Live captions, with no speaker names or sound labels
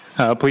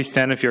Please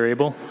stand if you're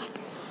able.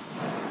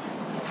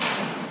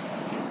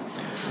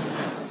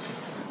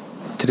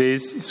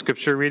 Today's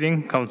scripture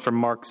reading comes from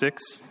Mark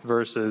 6,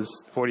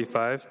 verses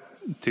 45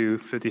 to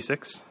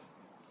 56.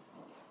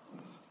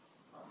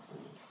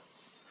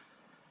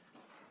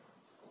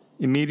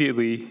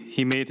 Immediately,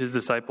 he made his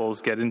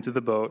disciples get into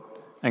the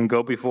boat and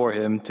go before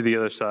him to the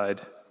other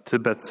side, to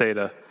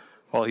Bethsaida,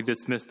 while he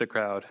dismissed the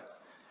crowd.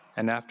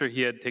 And after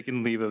he had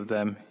taken leave of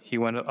them, he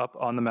went up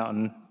on the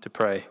mountain to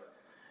pray.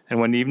 And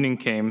when evening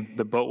came,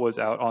 the boat was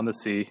out on the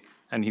sea,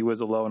 and he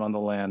was alone on the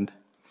land.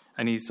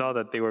 And he saw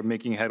that they were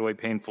making headway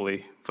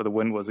painfully, for the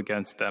wind was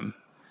against them.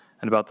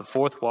 And about the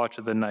fourth watch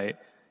of the night,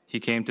 he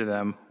came to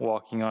them,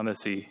 walking on the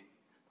sea.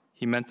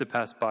 He meant to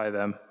pass by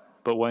them,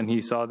 but when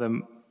they saw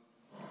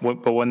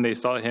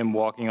him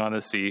walking on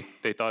the sea,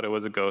 they thought it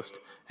was a ghost,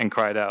 and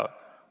cried out,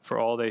 for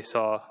all they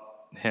saw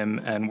him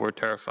and were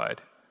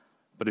terrified.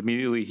 But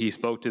immediately he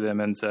spoke to them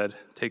and said,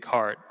 "Take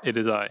heart, it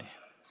is I.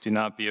 Do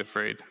not be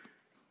afraid."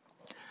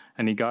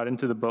 And he got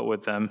into the boat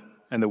with them,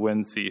 and the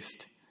wind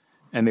ceased.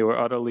 And they were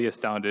utterly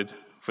astounded,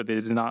 for they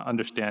did not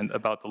understand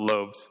about the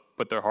loaves,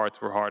 but their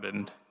hearts were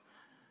hardened.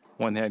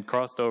 When they had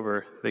crossed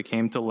over, they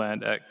came to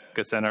land at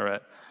Data-rte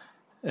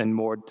and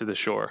moored to the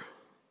shore.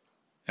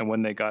 And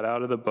when they got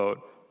out of the boat,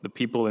 the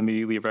people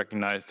immediately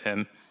recognized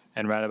him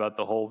and ran about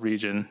the whole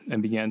region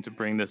and began to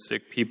bring the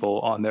sick people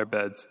on their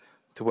beds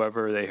to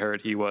wherever they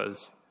heard he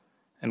was.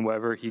 And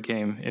wherever he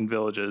came, in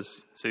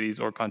villages, cities,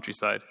 or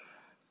countryside,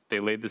 they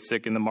laid the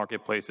sick in the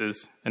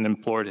marketplaces and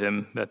implored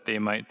him that they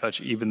might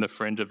touch even the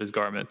fringe of his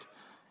garment.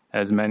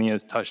 As many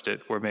as touched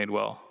it were made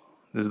well.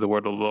 This is the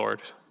word of the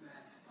Lord.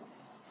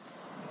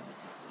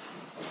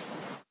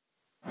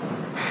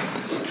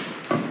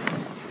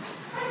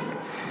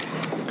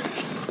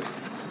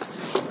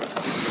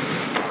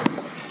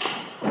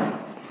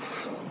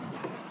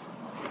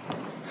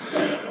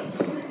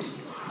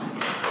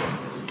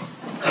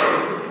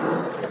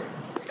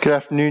 Good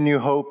afternoon, New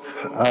Hope.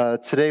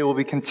 Today we'll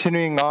be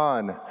continuing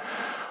on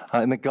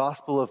in the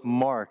Gospel of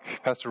Mark.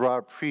 Pastor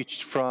Rob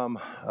preached from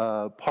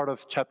part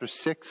of chapter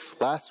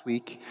 6 last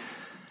week,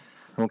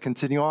 and we'll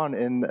continue on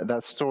in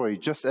that story,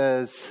 just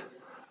as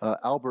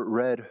Albert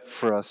read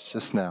for us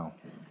just now.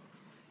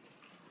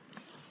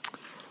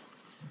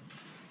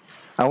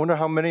 I wonder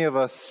how many of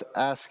us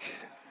ask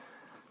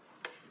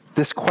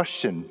this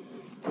question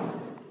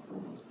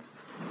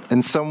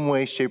in some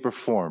way, shape, or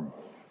form.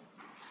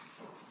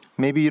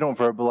 Maybe you don't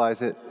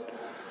verbalize it,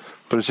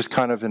 but it's just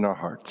kind of in our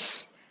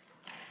hearts.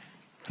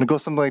 And it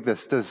goes something like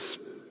this. Does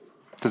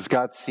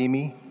God see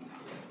me?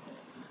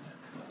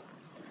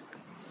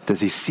 Does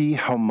he see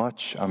how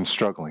much I'm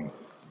struggling?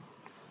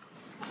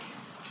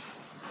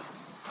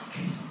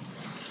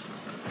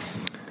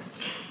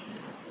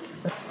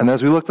 And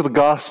as we look to the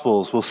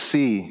Gospels, we'll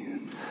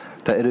see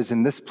that it is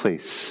in this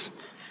place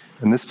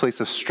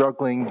of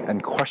struggling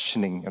and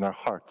questioning in our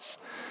hearts,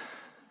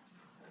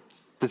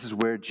 this is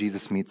where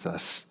Jesus meets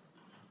us.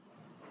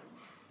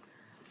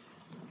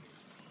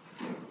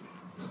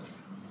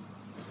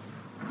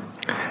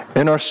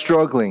 In our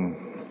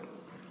struggling,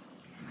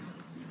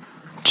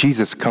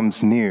 Jesus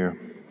comes near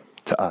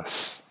to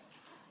us.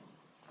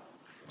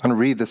 I'm going to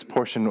read this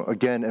portion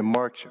again in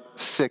Mark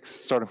 6,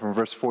 starting from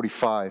verse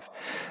 45.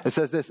 It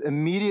says this: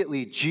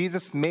 "Immediately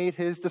Jesus made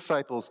his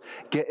disciples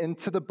get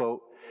into the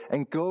boat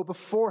and go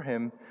before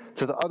him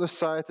to the other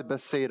side to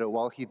Bethsaida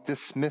while he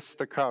dismissed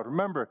the crowd."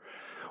 Remember,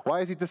 why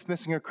is he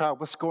dismissing a crowd?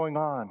 What's going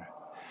on?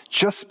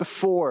 Just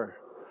before,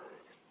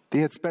 they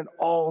had spent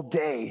all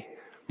day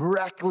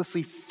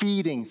miraculously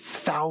feeding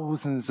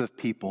thousands of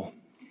people.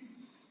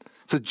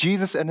 So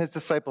Jesus and his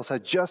disciples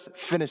had just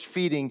finished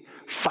feeding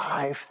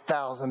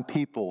 5,000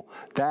 people.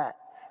 That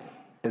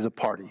is a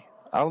party.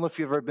 I don't know if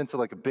you've ever been to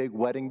like a big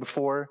wedding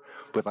before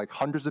with like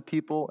hundreds of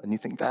people and you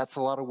think that's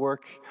a lot of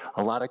work,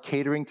 a lot of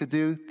catering to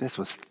do. This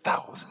was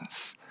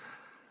thousands.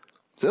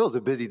 So it was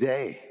a busy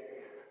day.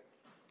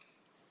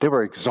 They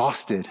were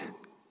exhausted.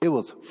 It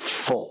was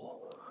full.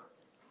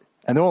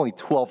 And there were only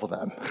 12 of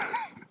them.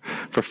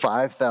 For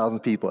 5,000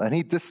 people. And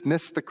he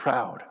dismissed the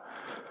crowd.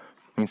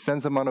 He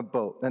sends them on a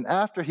boat. And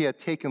after he had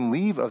taken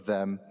leave of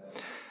them,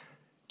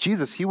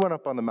 Jesus, he went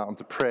up on the mountain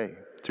to pray,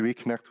 to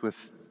reconnect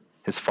with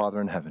his Father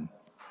in heaven.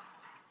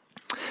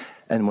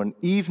 And when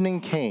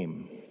evening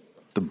came,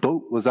 the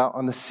boat was out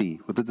on the sea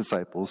with the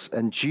disciples,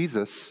 and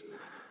Jesus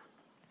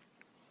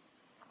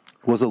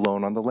was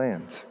alone on the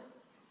land.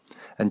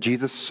 And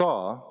Jesus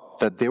saw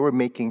that they were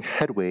making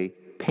headway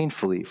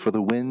painfully, for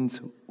the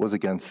wind was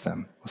against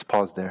them. Let's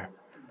pause there.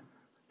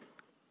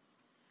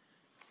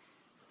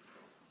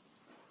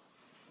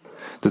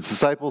 The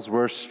disciples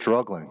were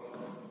struggling.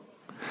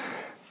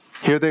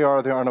 Here they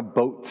are, they're on a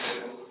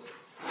boat.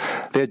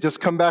 They had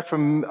just come back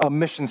from a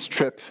missions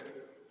trip.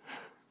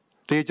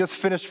 They had just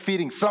finished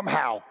feeding,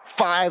 somehow,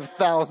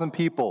 5,000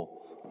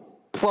 people,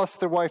 plus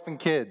their wife and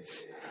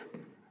kids.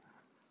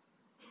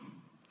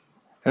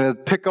 And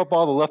they'd pick up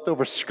all the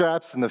leftover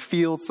scraps in the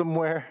field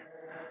somewhere.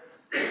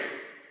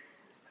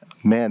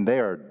 Man, they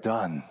are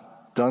done.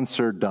 Done,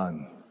 sir,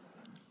 done.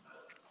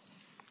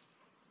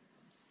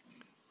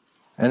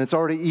 And it's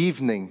already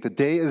evening. The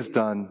day is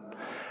done.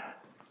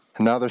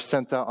 And now they're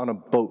sent out on a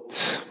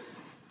boat.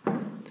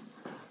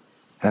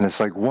 And it's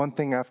like one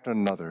thing after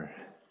another.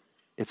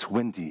 It's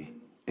windy.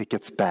 It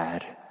gets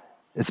bad.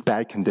 It's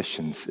bad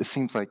conditions. It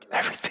seems like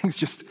everything's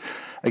just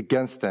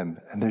against them,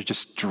 and they're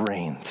just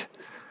drained.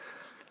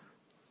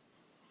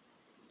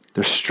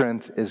 Their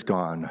strength is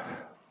gone.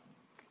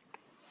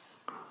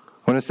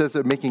 When it says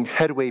they're making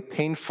headway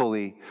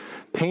painfully,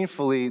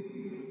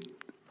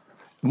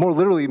 more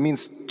literally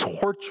means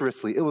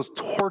torturously. It was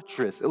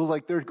torturous. It was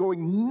like they're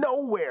going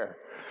nowhere.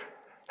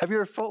 Have you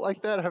ever felt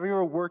like that? Have you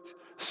ever worked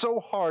so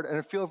hard and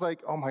it feels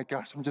like, oh my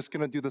gosh, I'm just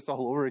going to do this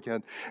all over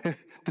again.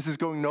 This is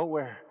going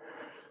nowhere.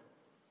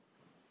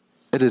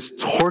 It is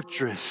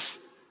torturous.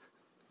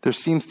 There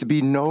seems to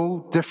be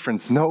no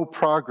difference, no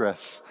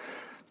progress.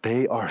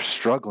 They are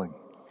struggling.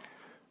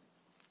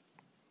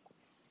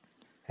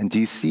 And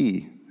do you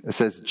see? It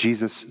says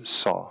Jesus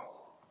saw.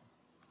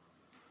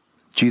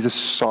 Jesus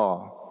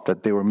saw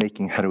that they were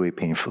making headway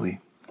painfully.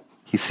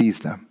 He sees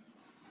them.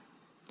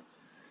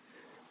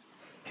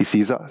 He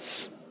sees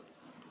us.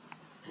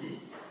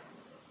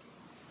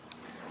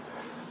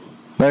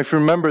 Now, if you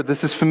remember,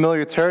 this is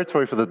familiar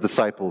territory for the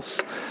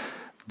disciples.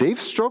 They've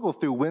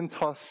struggled through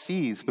wind-tossed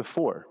seas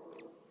before.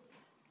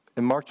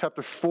 In Mark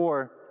chapter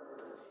 4,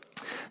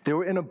 they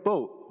were in a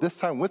boat, this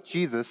time with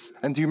Jesus.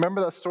 And do you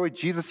remember that story?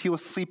 Jesus, he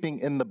was sleeping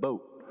in the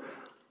boat.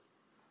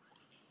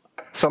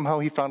 Somehow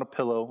he found a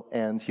pillow,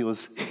 and he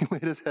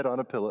laid his head on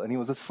a pillow, and he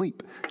was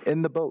asleep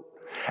in the boat.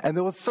 And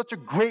there was such a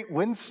great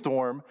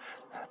windstorm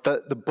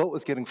that the boat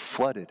was getting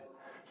flooded.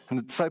 And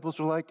the disciples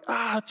were like,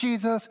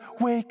 Jesus,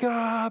 wake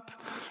up.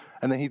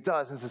 And then he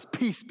does, and says,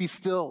 peace, be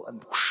still.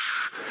 And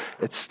whoosh,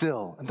 it's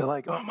still. And they're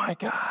like, oh my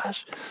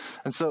gosh.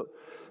 And so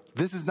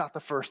this is not the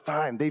first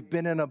time. They've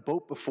been in a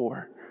boat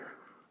before.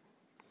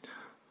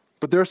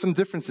 But there are some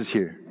differences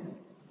here.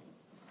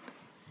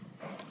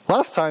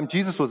 Last time,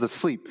 Jesus was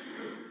asleep.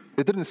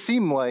 It didn't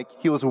seem like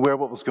he was aware of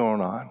what was going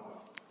on.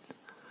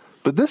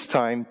 But this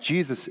time,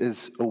 Jesus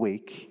is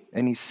awake,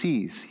 and he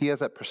sees. He has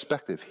that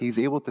perspective. He's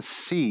able to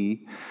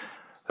see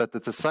that the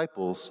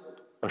disciples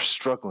are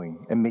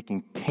struggling and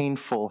making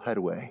painful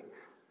headway.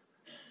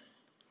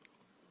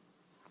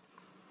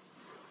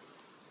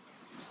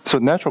 So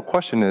the natural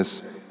question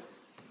is,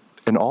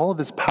 in all of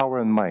his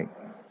power and might,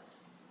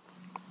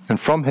 and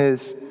from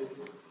his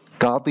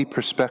godly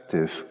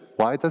perspective,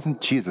 why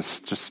doesn't Jesus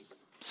just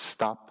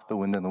stop the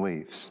wind and the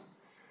waves?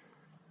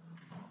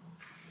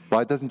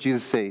 Why doesn't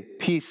Jesus say,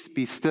 peace,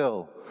 be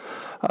still?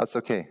 Oh, it's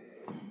okay.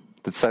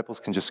 The disciples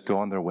can just go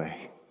on their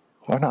way.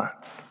 Why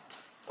not?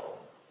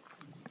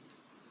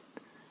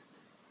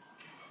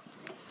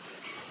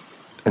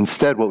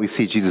 Instead, what we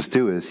see Jesus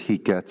do is he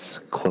gets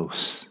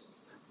close.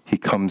 He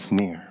comes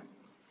near.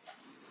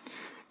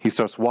 He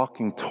starts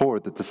walking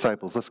toward the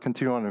disciples. Let's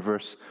continue on in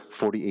verse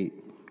 48.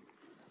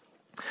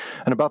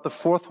 And about the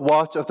fourth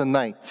watch of the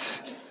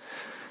night,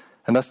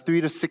 and that's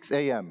 3 to 6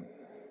 a.m.,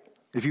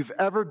 if you've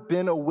ever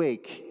been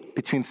awake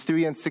between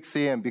 3 and 6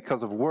 a.m.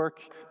 because of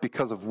work,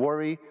 because of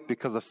worry,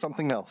 because of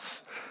something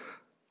else,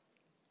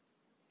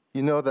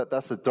 you know that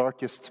that's the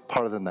darkest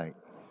part of the night.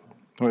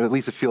 Or at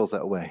least it feels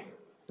that way.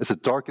 It's the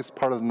darkest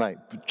part of the night,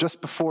 just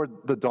before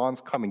the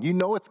dawn's coming. You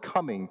know it's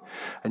coming,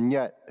 and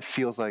yet it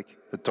feels like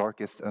the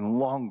darkest and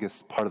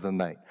longest part of the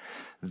night.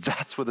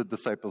 That's where the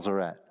disciples are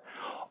at.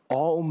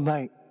 All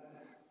night,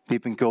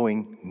 they've been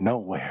going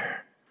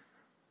nowhere.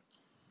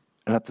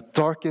 And at the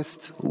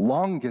darkest,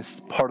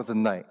 longest part of the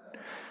night,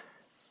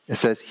 it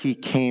says he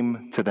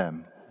came to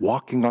them,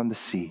 walking on the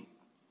sea.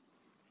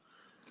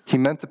 He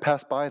meant to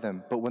pass by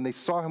them, but when they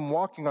saw him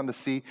walking on the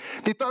sea,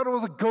 they thought it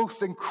was a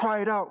ghost and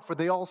cried out, for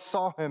they all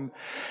saw him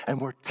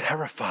and were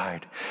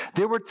terrified.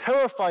 They were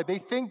terrified. They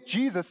think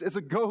Jesus is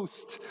a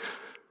ghost.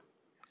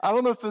 I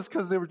don't know if it's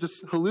because they were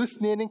just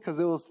hallucinating because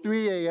it was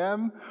 3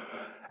 a.m.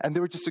 and they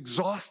were just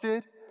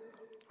exhausted,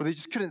 or they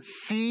just couldn't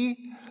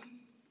see.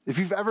 If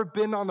you've ever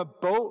been on a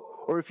boat,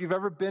 or if you've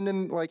ever been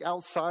in like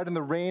outside in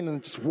the rain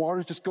and just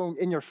water's just going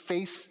in your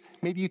face,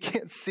 maybe you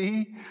can't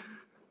see.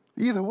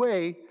 Either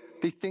way,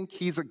 they think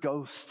he's a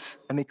ghost,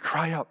 and they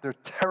cry out. They're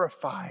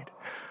terrified.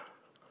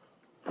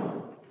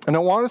 And I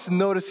want us to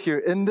notice here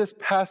in this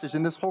passage,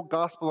 in this whole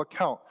gospel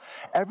account,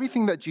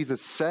 everything that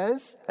Jesus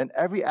says and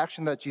every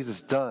action that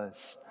Jesus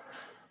does,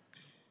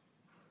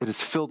 it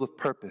is filled with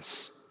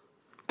purpose.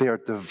 They are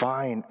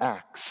divine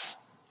acts.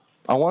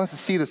 I want us to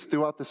see this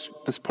throughout this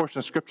portion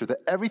of Scripture, that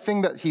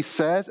everything that he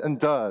says and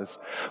does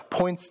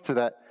points to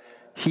that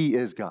he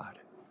is God.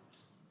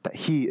 That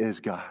he is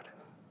God.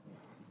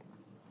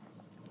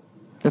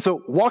 And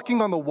so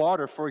walking on the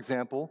water, for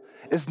example,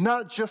 is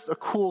not just a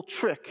cool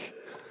trick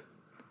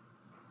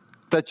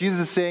that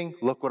Jesus is saying,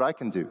 look what I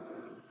can do.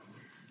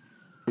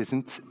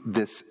 Isn't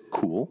this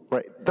cool?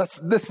 Right?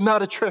 That's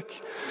not a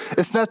trick.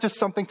 It's not just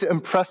something to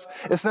impress.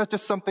 It's not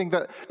just something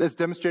that is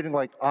demonstrating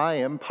like, I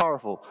am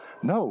powerful.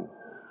 No.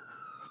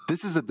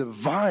 This is a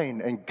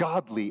divine and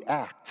godly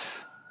act.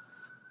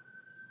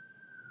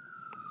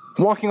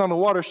 Walking on the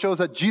water shows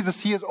that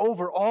Jesus, he is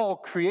over all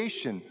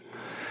creation.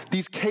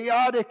 These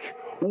chaotic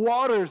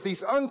waters,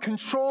 these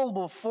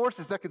uncontrollable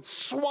forces that could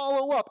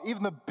swallow up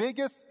even the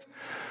biggest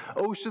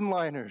ocean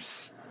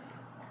liners.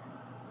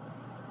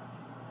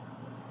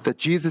 That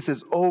Jesus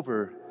is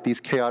over these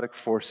chaotic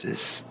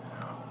forces.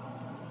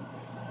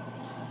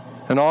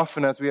 And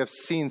often, as we have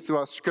seen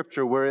throughout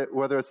Scripture,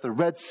 whether it's the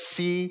Red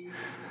Sea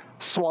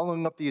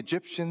swallowing up the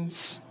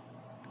Egyptians,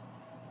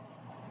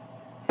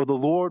 or the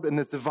Lord in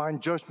His divine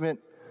judgment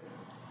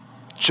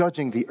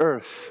judging the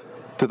earth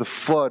through the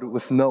flood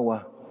with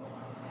Noah,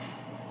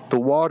 the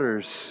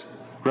waters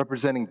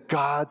representing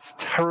God's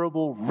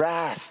terrible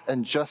wrath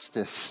and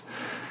justice,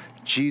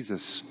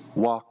 Jesus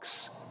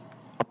walks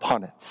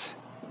upon it.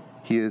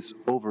 He is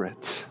over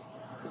it.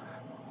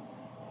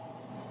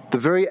 The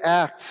very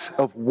act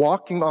of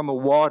walking on the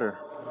water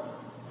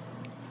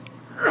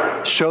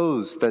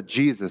shows that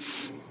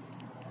Jesus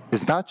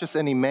is not just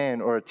any man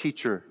or a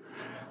teacher,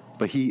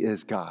 but He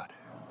is God.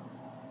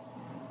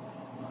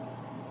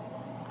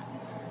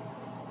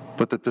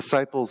 But the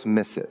disciples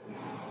miss it.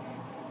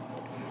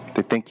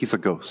 They think He's a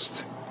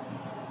ghost.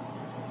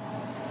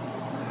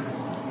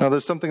 Now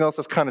there's something else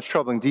that's kind of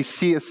troubling. Do you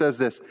see it says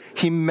this?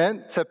 He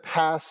meant to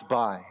pass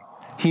by.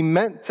 He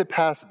meant to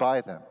pass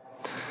by them.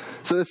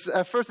 So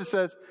at first it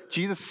says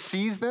Jesus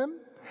sees them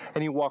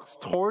and He walks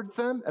towards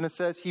them, and it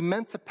says He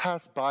meant to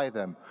pass by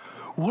them.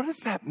 What does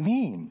that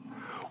mean?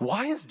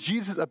 Why is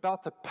Jesus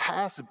about to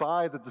pass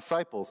by the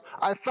disciples?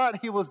 I thought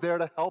He was there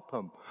to help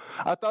them.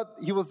 I thought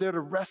He was there to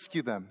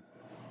rescue them.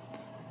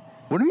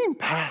 What do you mean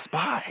pass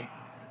by?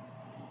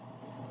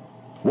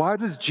 Why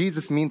does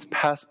Jesus mean to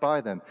pass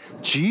by them?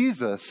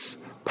 Jesus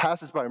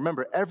passes by.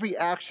 Remember, every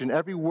action,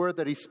 every word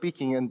that He's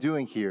speaking and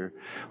doing here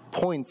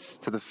points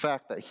to the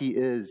fact that He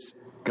is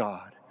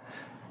God.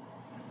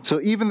 So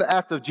even the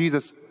act of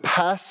Jesus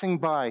passing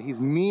by,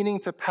 He's meaning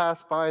to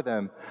pass by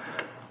them,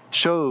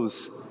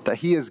 shows that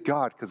He is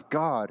God, because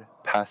God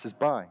passes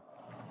by.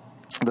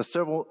 There's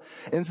several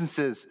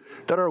instances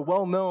that are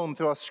well known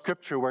throughout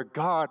Scripture where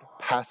God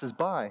passes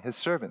by His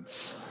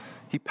servants.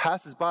 He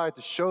passes by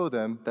to show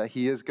them that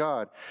He is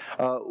God.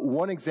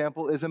 One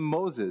example is in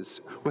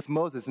Moses. With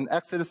Moses, in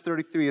Exodus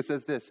 33, it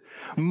says this.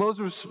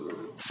 Moses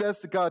says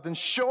to God, "Then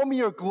show me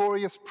your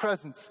glorious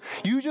presence.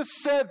 You just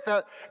said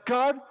that,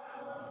 God,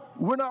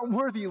 we're not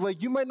worthy.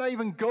 Like, you might not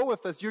even go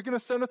with us. You're going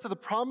to send us to the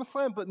promised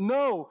land, but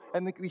no."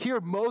 And here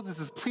Moses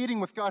is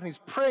pleading with God, and he's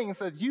praying and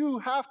said, "You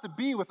have to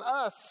be with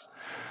us.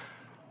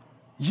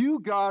 You,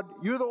 God,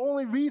 you're the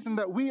only reason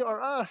that we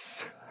are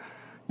us.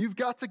 You've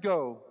got to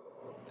go."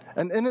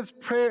 And in his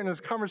prayer, in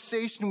his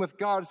conversation with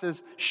God, it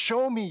says,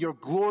 "Show me your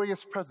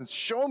glorious presence.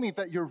 Show me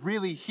that you're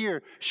really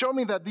here. Show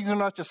me that these are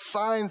not just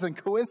signs and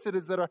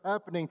coincidences that are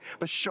happening,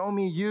 but show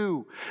me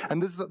you."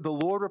 And this is the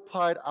Lord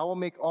replied, "I will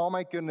make all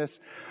my goodness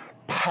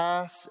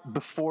pass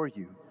before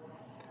you.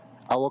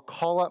 I will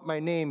call out my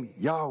name,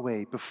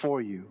 Yahweh,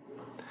 before you.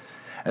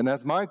 And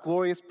as my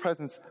glorious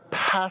presence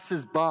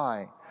passes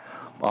by,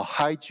 I'll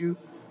hide you,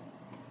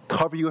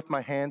 cover you with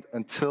my hand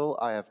until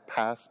I have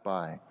passed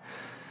by.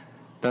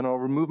 Then I'll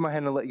remove my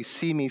hand and let you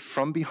see me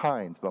from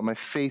behind, but my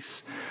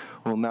face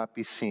will not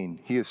be seen."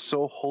 He is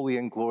so holy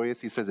and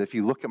glorious. He says, if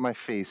you look at my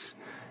face,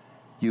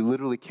 you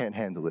literally can't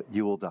handle it.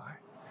 You will die.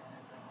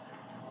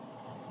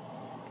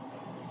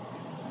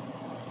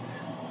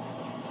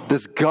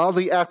 This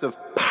godly act of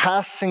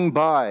passing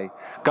by,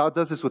 God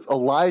does this with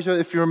Elijah,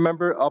 if you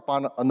remember, up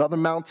on another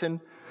mountain.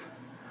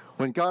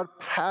 When God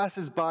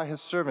passes by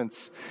His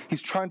servants,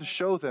 He's trying to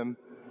show them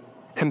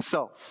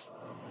Himself.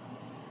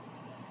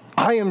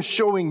 I am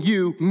showing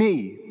you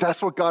me.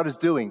 That's what God is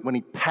doing when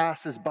He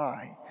passes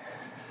by.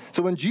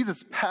 So when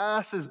Jesus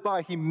passes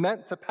by, He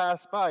meant to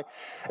pass by.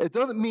 It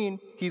doesn't mean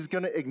He's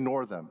going to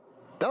ignore them.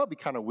 That would be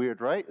kind of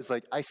weird, right? It's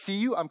like, I see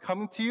you, I'm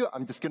coming to you,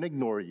 I'm just going to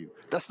ignore you.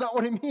 That's not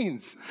what it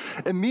means.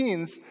 It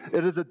means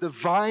it is a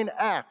divine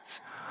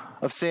act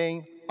of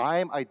saying, I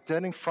am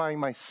identifying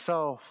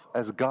myself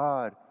as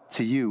God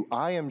to you.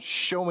 I am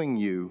showing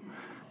you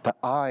that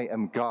I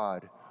am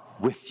God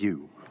with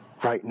you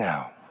right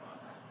now.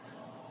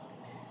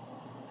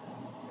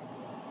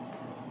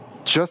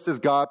 Just as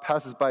God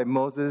passes by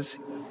Moses,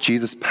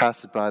 Jesus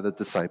passes by the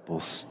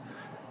disciples.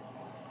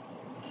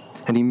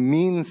 And He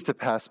means to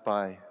pass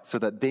by so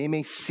that they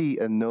may see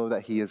and know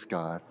that He is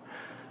God.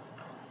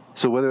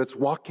 So whether it's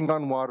walking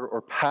on water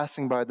or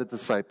passing by the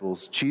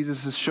disciples,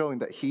 Jesus is showing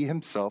that He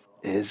Himself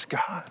is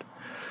God.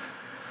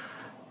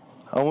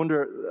 I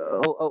wonder,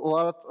 a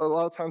lot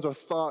of times our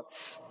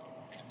thoughts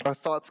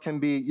can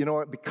be, you know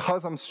what,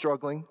 because I'm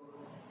struggling,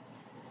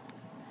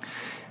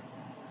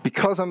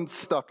 because I'm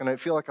stuck and I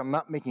feel like I'm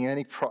not making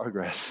any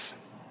progress,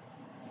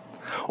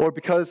 or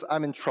because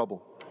I'm in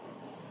trouble,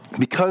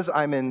 because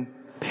I'm in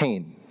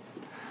pain,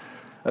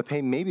 a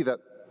pain maybe that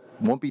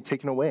won't be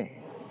taken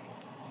away,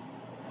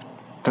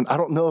 then I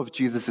don't know if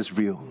Jesus is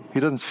real. He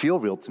doesn't feel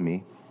real to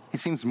me. He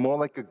seems more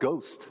like a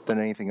ghost than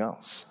anything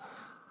else.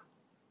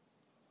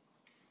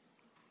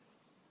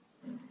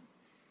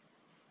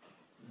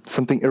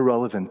 Something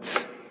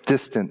irrelevant,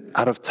 distant,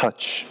 out of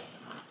touch.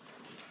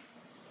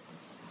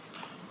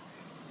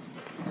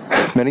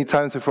 Many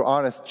times, if we're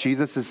honest,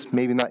 Jesus is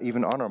maybe not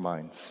even on our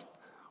minds.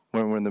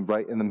 when we're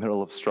right in the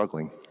middle of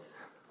struggling.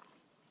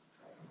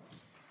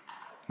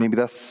 Maybe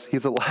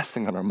he's the last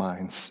thing on our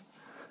minds.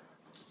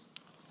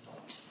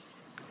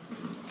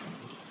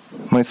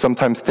 I might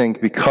sometimes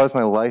think, because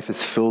my life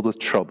is filled with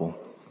trouble,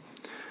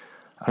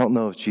 I don't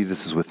know if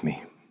Jesus is with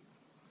me.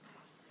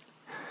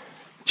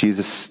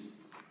 Jesus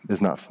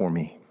is not for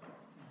me.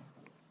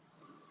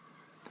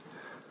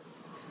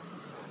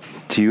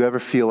 Do you ever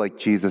feel like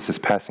Jesus is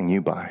passing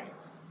you by?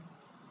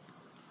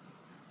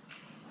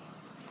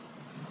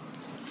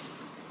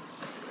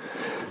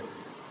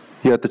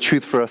 Yet the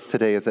truth for us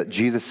today is that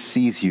Jesus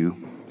sees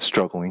you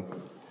struggling.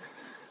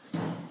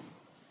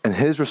 And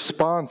his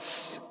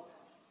response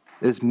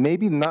is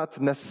maybe not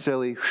to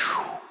necessarily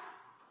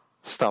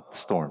stop the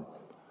storm.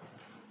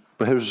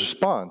 But his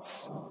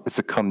response is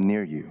to come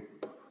near you.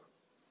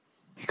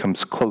 He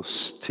comes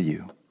close to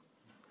you.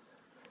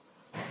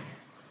 And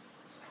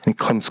he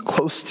comes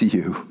close to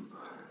you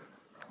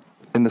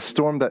in the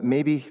storm that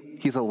maybe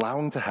he's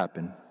allowing to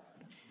happen,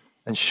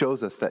 and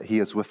shows us that he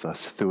is with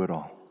us through it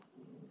all.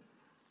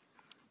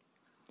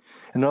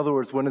 In other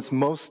words, when it's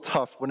most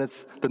tough, when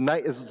the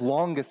night is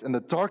longest and the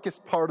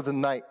darkest part of the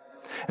night,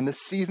 in the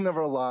season of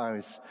our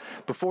lives,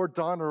 before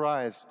dawn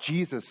arrives,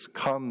 Jesus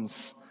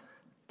comes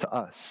to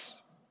us.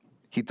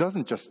 He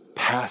doesn't just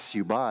pass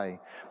you by,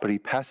 but he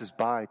passes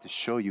by to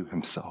show you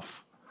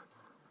himself.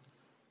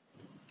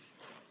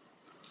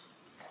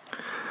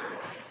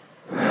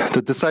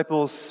 The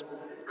disciples,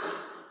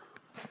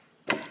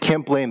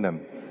 can't blame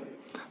them.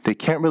 They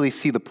can't really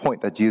see the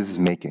point that Jesus is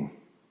making.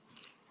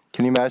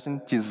 Can you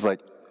imagine? Jesus is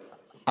like,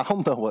 I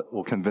don't know what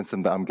will convince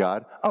them that I'm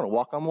God. I want to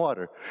walk on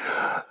water.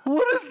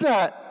 What is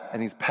that?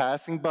 And he's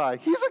passing by.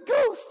 He's a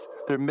ghost.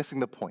 They're missing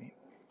the point.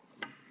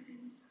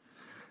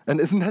 And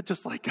isn't that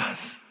just like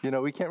us?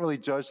 We can't really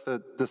judge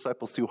the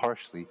disciples too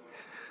harshly.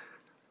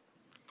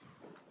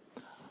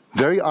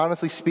 Very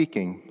honestly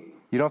speaking,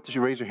 you don't have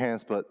to raise your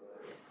hands, but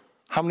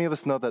how many of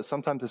us know that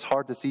sometimes it's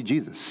hard to see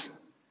Jesus?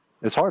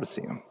 It's hard to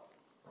see him.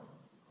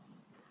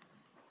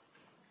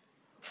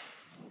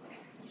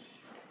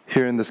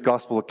 Here in this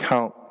gospel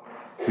account,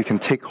 we can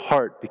take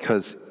heart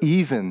because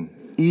even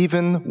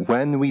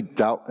when we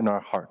doubt in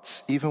our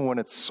hearts, even when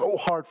it's so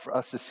hard for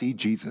us to see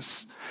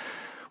Jesus,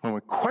 when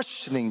we're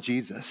questioning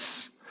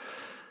Jesus,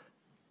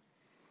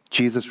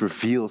 Jesus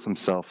reveals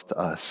himself to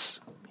us.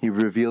 He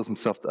reveals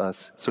himself to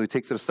us. So he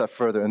takes it a step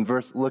further.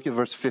 Look at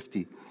verse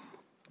 50.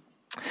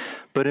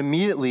 But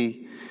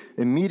immediately,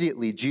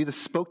 Jesus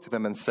spoke to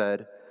them and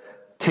said,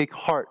 "Take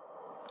heart,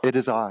 it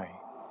is I.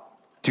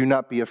 Do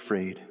not be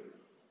afraid."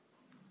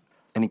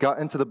 And he got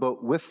into the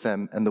boat with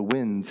them, and the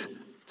wind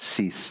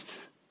ceased.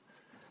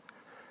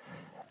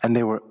 And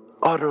they were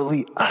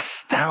utterly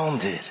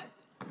astounded,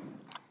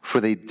 for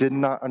they did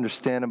not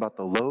understand about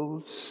the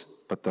loaves,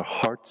 but their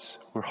hearts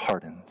were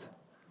hardened.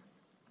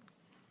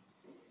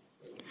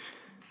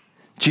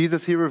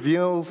 Jesus, he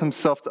reveals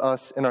himself to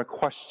us in our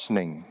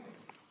questioning.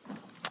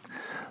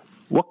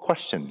 What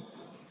question?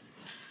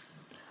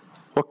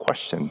 What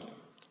question?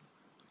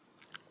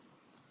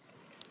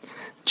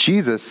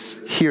 Jesus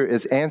here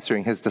is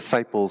answering his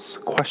disciples'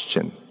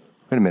 question.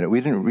 Wait a minute,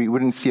 we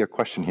didn't see a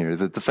question here.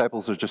 The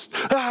disciples are just,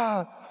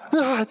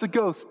 it's a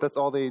ghost. That's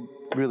all they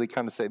really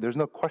kind of say. There's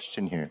no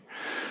question here.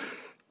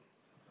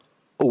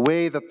 A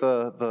way that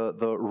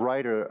the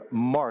writer,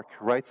 Mark,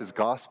 writes his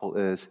gospel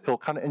is he'll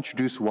kind of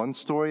introduce one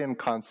story and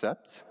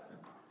concept,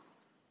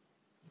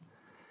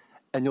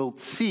 and you'll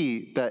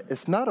see that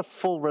it's not a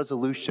full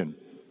resolution.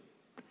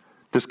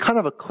 There's kind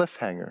of a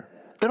cliffhanger.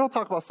 Then he'll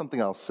talk about something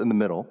else in the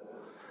middle,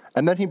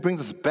 and then he brings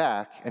us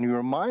back, and he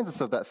reminds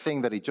us of that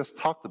thing that he just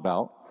talked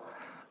about,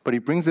 but he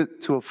brings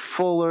it to a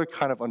fuller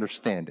kind of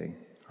understanding.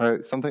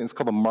 Right? Something that's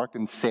called a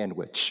Markan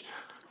sandwich.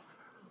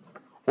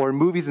 Or in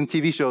movies and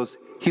TV shows,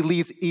 he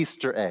leaves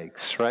Easter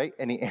eggs, right?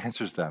 And he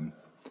answers them.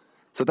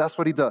 So that's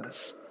what he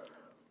does.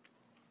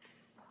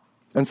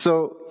 And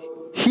so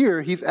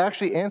here, he's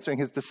actually answering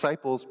his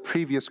disciples'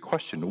 previous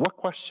question. What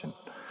question?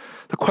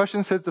 The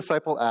questions his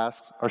disciple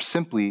asks are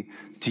simply,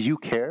 do you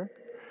care?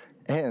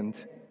 And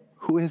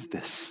who is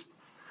this?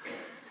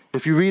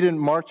 If you read in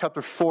Mark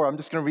chapter 4, I'm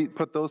just going to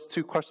put those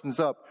two questions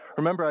up.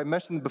 Remember, I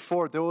mentioned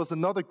before, there was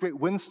another great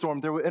windstorm.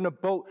 They were in a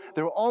boat.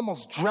 They were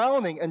almost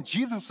drowning, and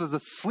Jesus was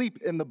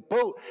asleep in the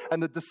boat.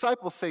 And the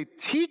disciples say,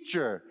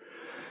 "Teacher,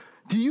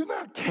 do you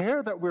not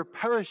care that we're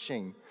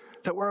perishing,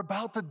 that we're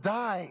about to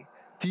die?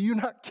 Do you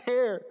not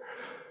care?"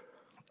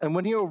 And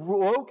when he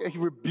awoke, he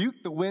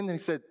rebuked the wind, and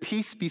he said,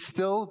 "Peace, be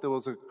still." There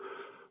was a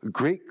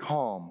great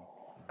calm,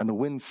 and the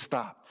wind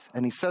stopped.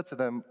 And he said to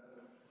them,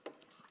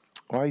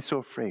 "Why are you so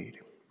afraid?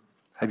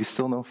 Have you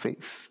still no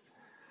faith?"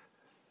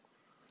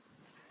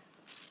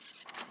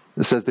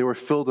 It says they were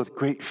filled with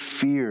great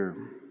fear,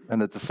 and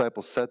the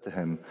disciples said to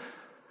him,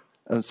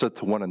 and said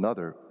to one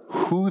another,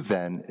 "Who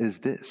then is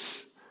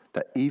this,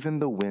 that even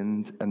the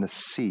wind and the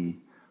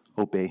sea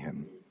obey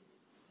him?"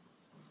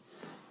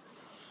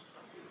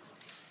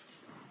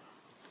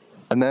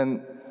 And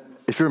then,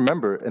 if you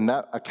remember, in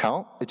that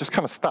account, it just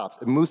kind of stops.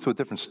 It moves to a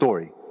different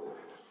story.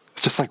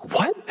 It's just like,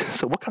 what? It's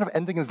So what kind of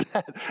ending is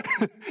that?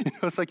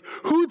 It's like,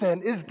 who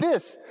then is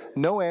this?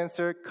 No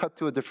answer, cut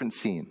to a different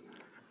scene.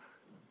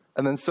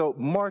 And then so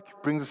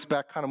Mark brings us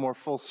back kind of more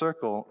full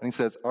circle, and he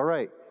says, all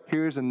right,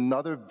 here's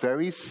another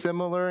very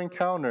similar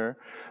encounter.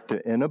 They're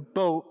in a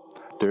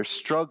boat, they're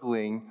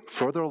struggling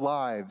for their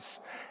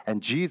lives,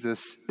 and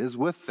Jesus is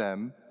with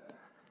them.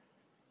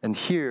 And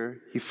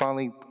here, he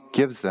finally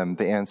gives them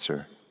the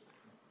answer.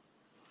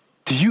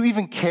 Do you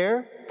even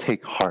care?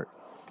 Take heart.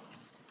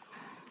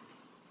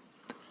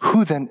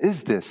 Who then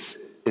is this?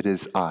 It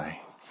is I.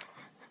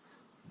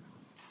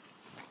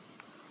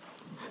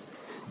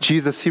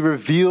 Jesus, he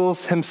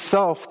reveals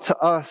himself to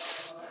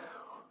us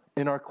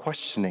in our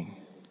questioning.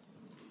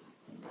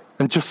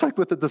 And just like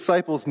with the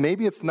disciples,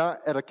 maybe it's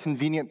not at a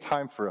convenient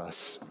time for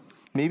us.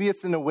 Maybe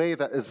it's in a way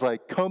that is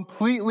like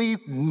completely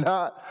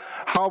not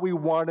how we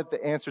wanted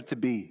the answer to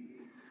be.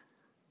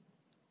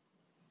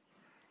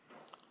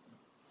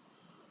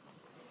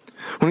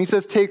 When he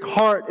says, take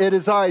heart, it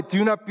is I,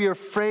 do not be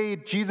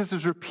afraid, Jesus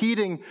is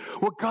repeating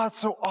what God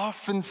so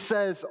often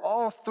says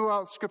all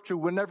throughout Scripture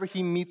whenever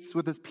he meets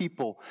with his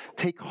people.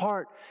 Take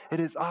heart, it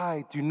is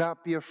I, do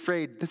not be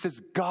afraid. This is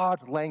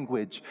God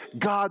language.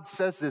 God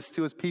says this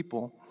to his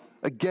people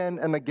again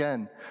and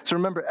again. So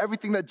remember,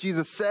 everything that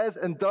Jesus says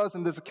and does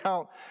in this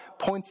account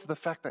points to the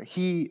fact that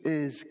he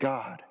is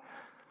God.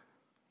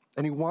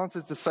 And he wants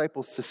his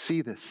disciples to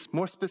see this.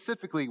 More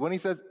specifically, when he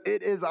says,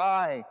 it is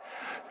I,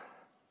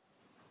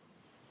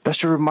 that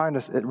should remind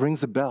us, it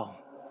rings a bell.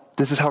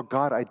 This is how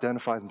God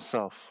identifies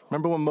himself.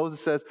 Remember when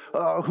Moses says,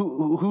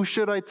 what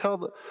should I tell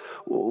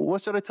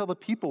the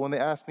people when they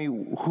ask me,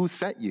 who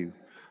sent you?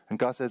 And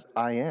God says,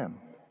 I am.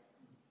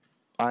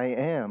 I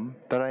am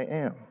that I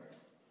am.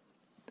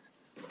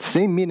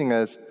 Same meaning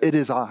as, it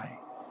is I.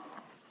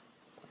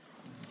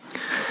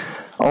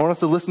 I want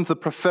us to listen to the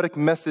prophetic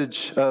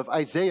message of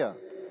Isaiah.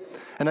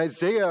 And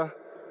Isaiah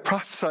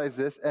prophesies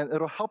this, and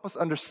it'll help us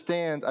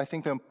understand, I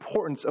think, the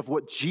importance of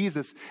what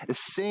Jesus is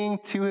saying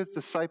to his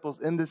disciples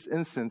in this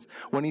instance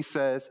when he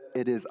says,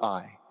 it is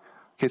I.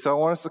 Okay, so I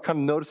want us to kind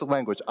of notice the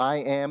language. I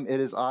am, it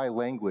is I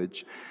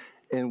language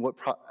in what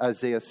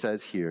Isaiah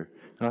says here.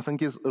 And I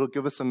think it'll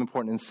give us some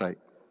important insight.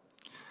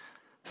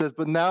 It says,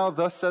 but now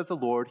thus says the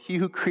Lord, he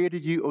who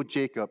created you, O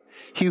Jacob,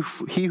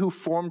 he who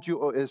formed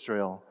you, O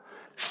Israel,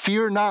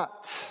 fear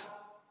not,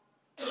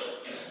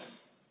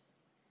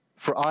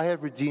 for I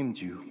have redeemed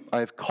you.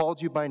 I have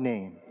called you by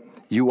name.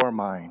 You are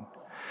mine.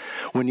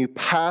 When you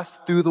pass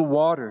through the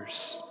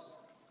waters,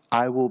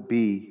 I will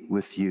be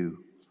with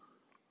you.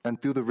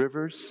 And through the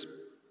rivers,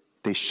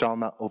 they shall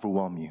not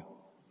overwhelm you.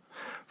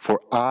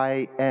 For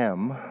I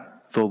am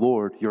the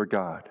Lord your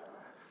God,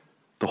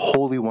 the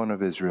Holy One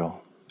of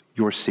Israel,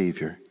 your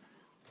Savior.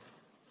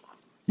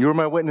 You are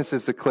my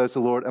witnesses, declares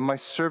the Lord, and my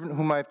servant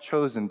whom I have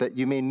chosen, that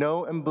you may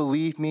know and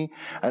believe me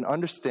and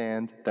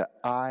understand that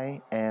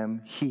I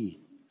am he.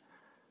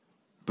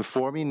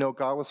 Before me no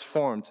God was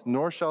formed,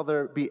 nor shall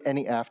there be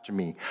any after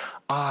me.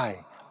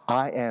 I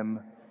am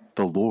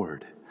the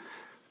Lord.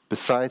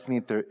 Besides me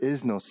there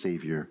is no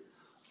Savior.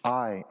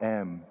 I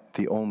am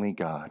the only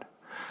God.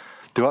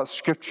 Throughout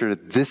Scripture,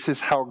 this is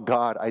how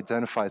God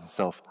identifies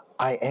himself.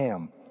 I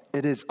am.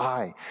 It is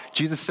I.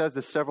 Jesus says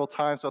this several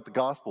times throughout the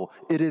gospel.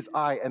 It is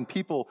I. And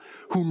people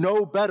who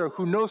know better,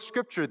 who know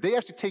Scripture, they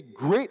actually take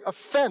great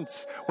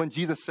offense when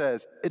Jesus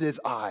says, it is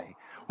I.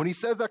 When he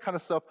says that kind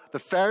of stuff, the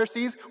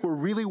Pharisees, who are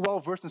really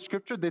well-versed in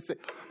Scripture, they say,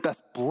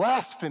 that's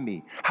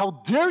blasphemy. How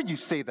dare you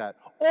say that?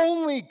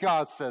 Only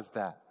God says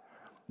that.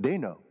 They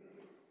know.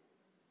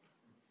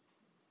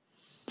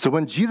 So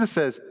when Jesus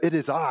says, it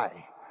is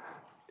I,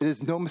 it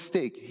is no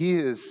mistake. He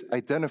is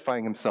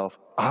identifying himself.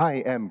 I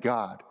am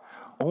God.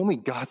 Only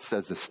God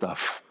says this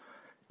stuff.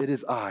 It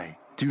is I.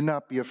 Do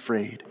not be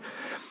afraid.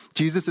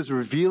 Jesus is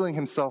revealing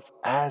himself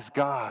as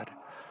God.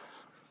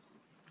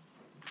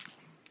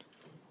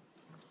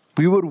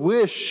 We would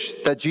wish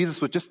that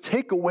Jesus would just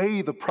take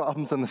away the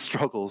problems and the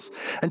struggles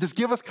and just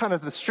give us kind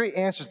of the straight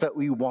answers that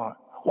we want.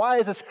 Why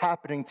is this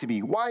happening to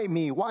me? Why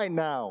me? Why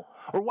now?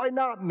 Or why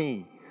not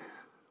me?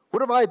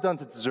 What have I done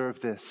to deserve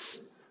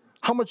this?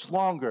 How much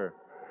longer?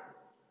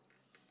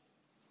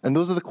 And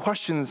those are the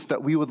questions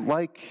that we would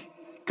like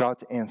God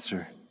to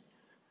answer.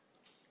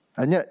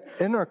 And yet,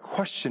 in our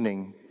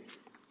questioning,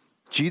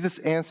 Jesus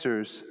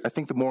answers, I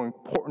think, the more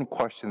important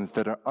questions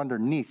that are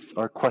underneath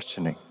our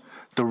questioning,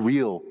 the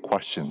real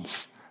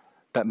questions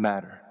that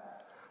matter.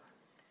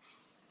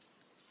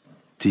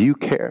 Do you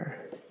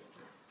care?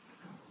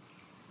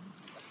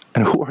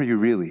 And who are you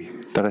really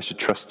that I should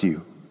trust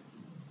you?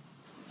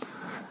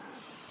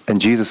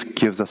 And Jesus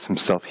gives us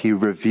himself. He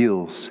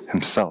reveals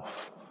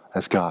himself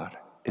as God.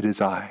 It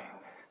is I.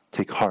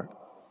 Take heart.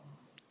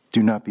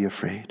 Do not be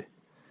afraid.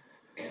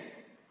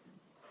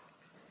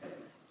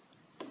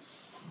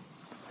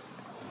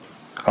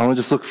 I want to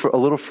just look for a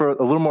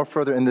little more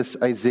further in this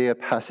Isaiah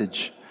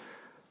passage.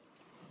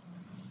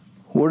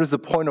 What is the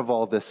point of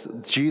all this?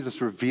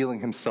 Jesus revealing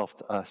himself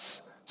to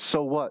us.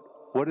 So what?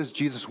 What does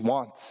Jesus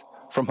want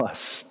from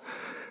us?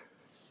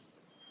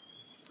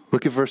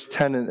 Look at verse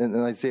 10 in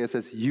Isaiah. It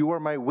says, you are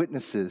my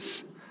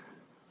witnesses.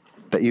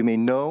 that you may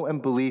know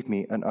and believe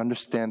me and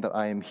understand that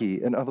I am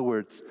he. In other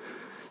words,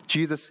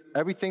 Jesus,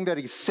 everything that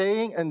he's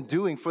saying and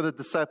doing for the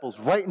disciples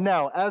right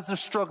now as they're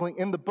struggling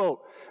in the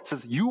boat,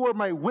 says, you are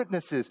my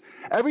witnesses.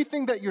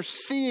 Everything that you're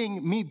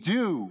seeing me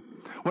do,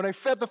 when I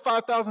fed the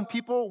 5,000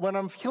 people, when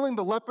I'm healing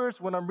the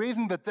lepers, when I'm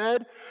raising the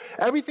dead,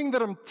 everything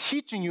that I'm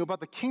teaching you about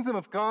the kingdom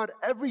of God,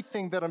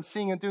 everything that I'm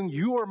seeing and doing,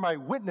 you are my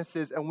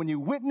witnesses. And when you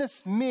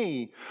witness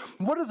me,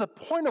 what is the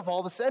point of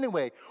all this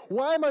anyway?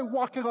 Why am I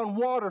walking on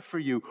water for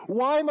you?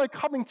 Why am I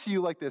coming to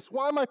you like this?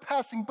 Why am I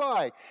passing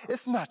by?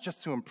 It's not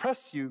just to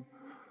impress you.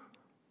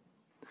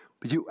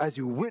 But as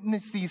you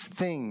witness these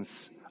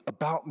things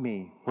about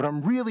me, what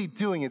I'm really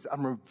doing is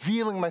I'm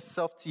revealing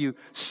myself to you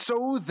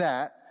so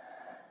that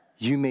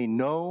you may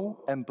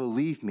know and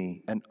believe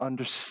me and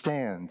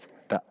understand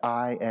that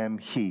I am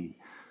he,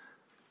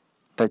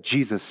 that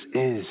Jesus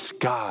is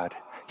God.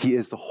 He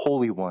is the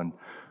Holy One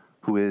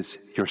who is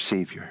your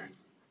Savior.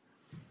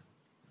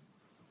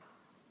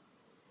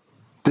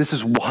 This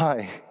is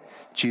why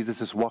Jesus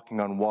is walking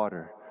on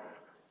water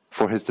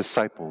for his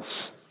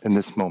disciples in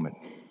this moment.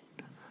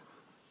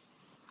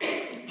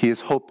 He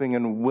is hoping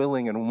and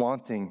willing and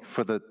wanting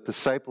for the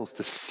disciples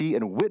to see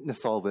and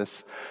witness all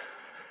this.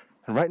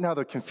 And right now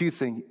they're confused,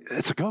 saying,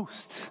 it's a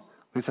ghost.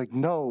 He's like,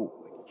 no,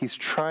 he's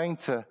trying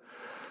to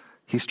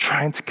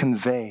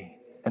convey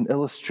and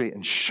illustrate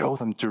and show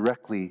them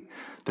directly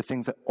the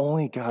things that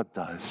only God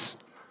does.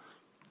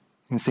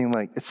 And saying,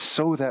 like, it's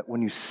so that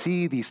when you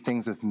see these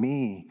things of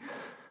me,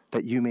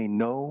 that you may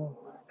know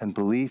and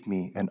believe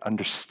me and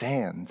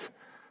understand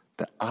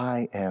that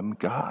I am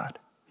God.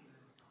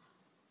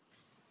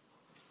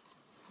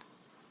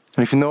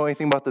 And if you know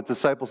anything about the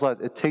disciples' lives,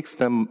 it takes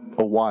them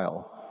a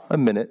while, a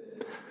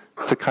minute,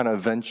 to kind of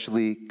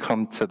eventually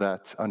come to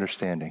that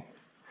understanding.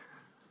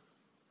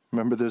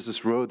 Remember, there's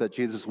this road that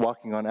Jesus is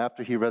walking on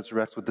after he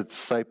resurrects with the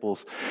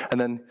disciples. And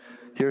then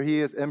here he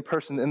is in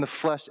person, in the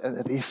flesh, and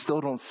they still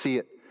don't see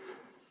it.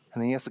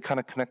 And then he has to kind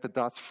of connect the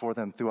dots for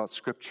them throughout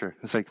Scripture.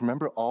 It's like,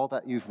 remember all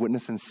that you've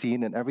witnessed and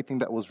seen and everything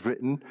that was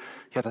written?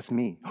 Yeah, that's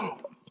me.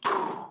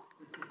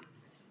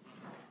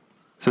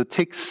 So it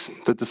takes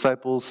the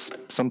disciples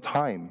some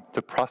time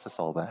to process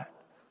all that.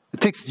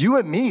 It takes you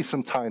and me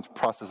some time to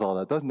process all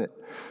that, doesn't it?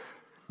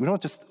 We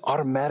don't just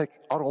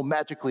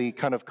automatically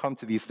kind of come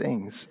to these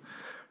things.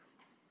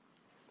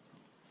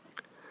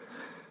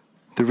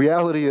 The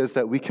reality is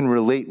that we can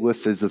relate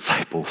with the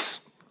disciples.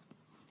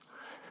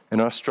 In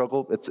our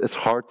struggle, it's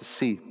hard to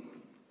see.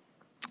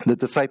 The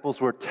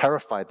disciples were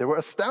terrified. They were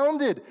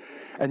astounded.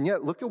 And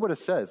yet, look at what it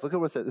says. Look at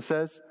what it says. It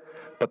says,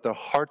 but their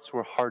hearts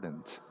were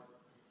hardened.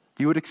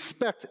 You would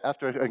expect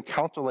after an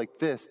encounter like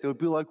this, they would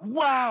be like,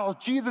 wow,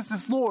 Jesus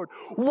is Lord.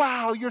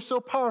 Wow, you're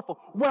so powerful.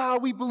 Wow,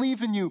 we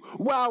believe in you.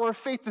 Wow, our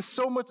faith is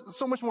so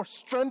much more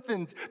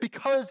strengthened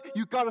because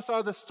you got us out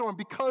of the storm,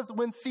 because the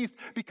wind ceased,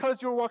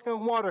 because you're walking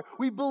on water.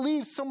 We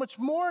believe so much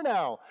more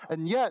now.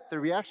 And yet the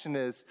reaction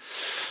is,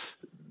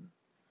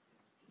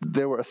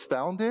 they were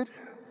astounded,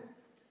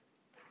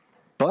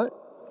 but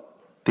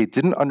they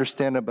didn't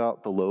understand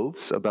about the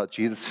loaves, about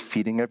Jesus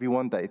feeding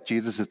everyone, that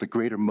Jesus is the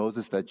greater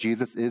Moses, that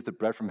Jesus is the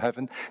bread from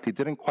heaven. They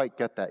didn't quite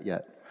get that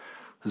yet.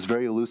 It was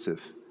very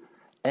elusive.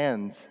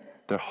 And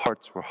their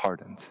hearts were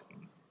hardened.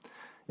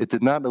 It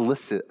did not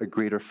elicit a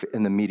greater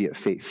and immediate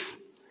faith.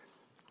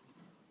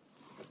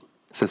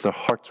 It says their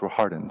hearts were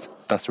hardened.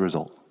 That's the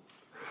result.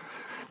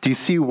 Do you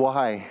see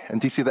why?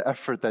 And do you see the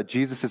effort that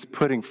Jesus is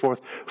putting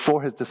forth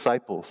for his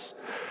disciples?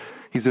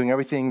 He's doing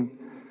everything,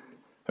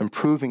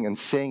 improving and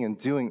saying and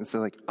doing. It's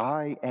like,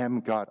 I am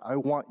God. I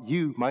want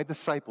you, my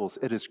disciples.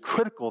 It is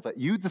critical that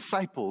you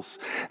disciples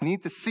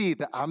need to see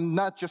that I'm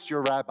not just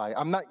your rabbi.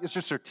 I'm not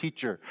just your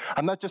teacher.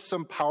 I'm not just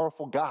some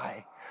powerful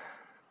guy.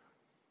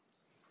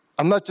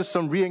 I'm not just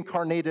some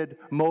reincarnated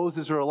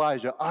Moses or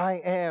Elijah. I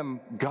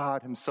am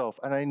God himself.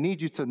 And I need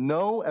you to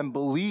know and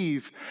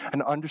believe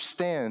and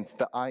understand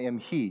that I am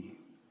he.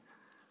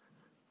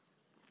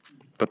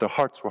 But their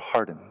hearts were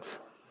hardened.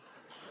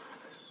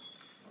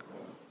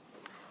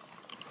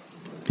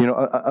 You know,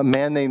 a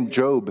man named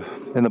Job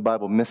in the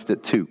Bible missed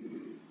it too.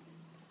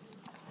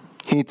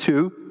 He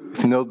too,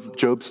 if you know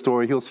Job's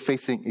story, he was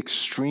facing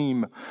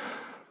extreme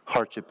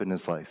hardship in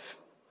his life,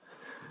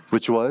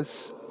 which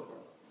was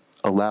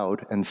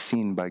allowed and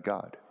seen by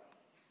God.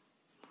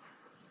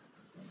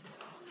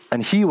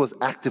 And he was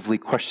actively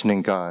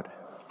questioning God,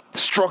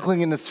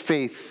 struggling in his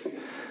faith,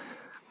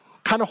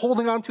 kind of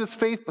holding on to his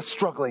faith, but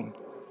struggling.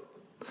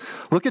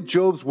 Look at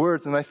Job's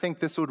words, and I think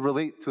this would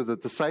relate to the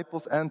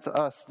disciples and to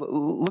us.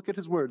 Look at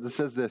his words. It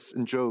says this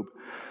in Job.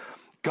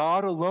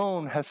 God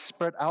alone has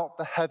spread out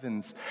the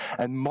heavens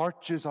and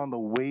marches on the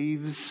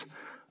waves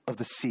of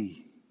the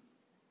sea.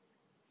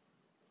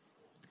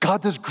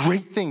 God does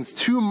great things,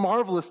 too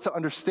marvelous to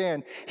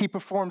understand. He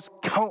performs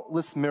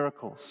countless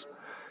miracles.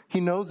 He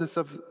knows this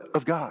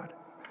of God.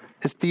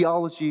 His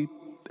theology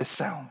is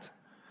sound.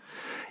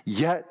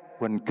 Yet,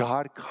 when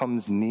God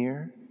comes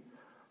near,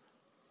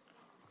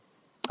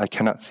 I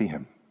cannot see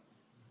him.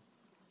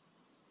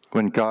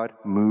 When God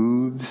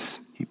moves,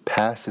 he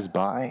passes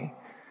by,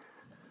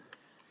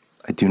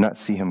 I do not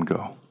see him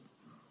go.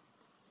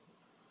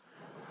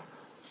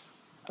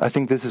 I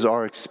think this is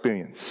our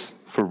experience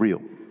for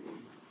real,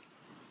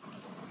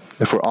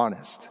 if we're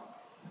honest.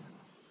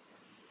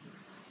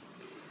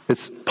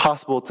 It's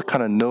possible to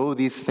kind of know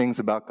these things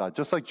about God,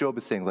 just like Job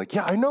is saying, like,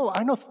 yeah, I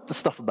know the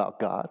stuff about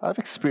God. I've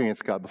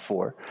experienced God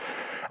before.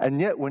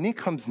 And yet, when he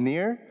comes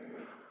near,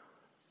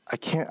 I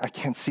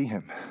can't see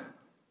him.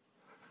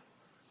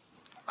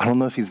 I don't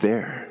know if he's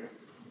there.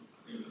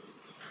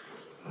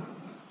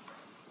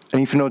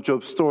 And if you know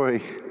Job's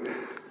story,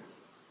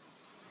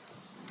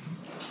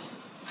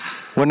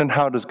 when and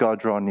how does God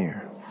draw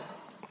near?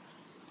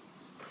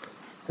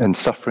 In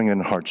suffering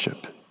and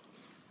hardship.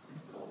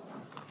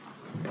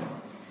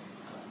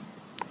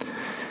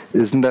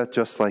 Isn't that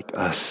just like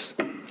us?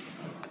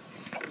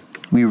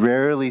 We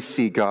rarely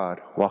see God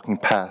walking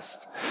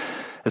past.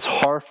 It's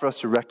hard for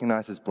us to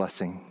recognize his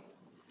blessing.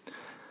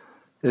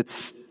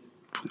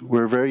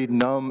 We're very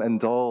numb and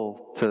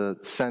dull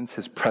to sense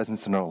his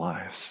presence in our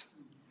lives.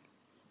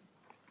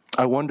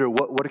 I wonder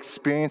what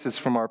experiences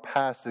from our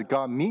past did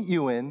God meet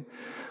you in,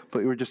 but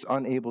you were just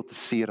unable to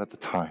see it at the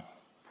time.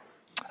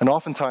 And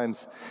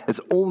oftentimes, it's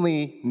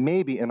only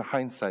maybe in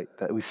hindsight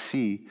that we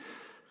see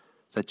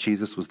that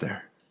Jesus was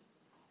there.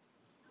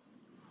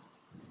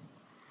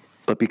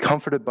 But be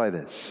comforted by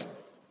this.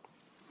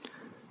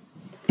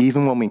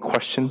 Even when we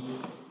question,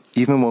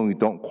 even when we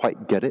don't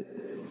quite get it,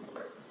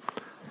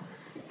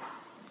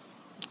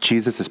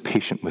 Jesus is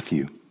patient with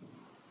you.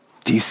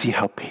 Do you see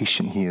how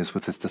patient he is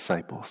with his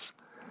disciples?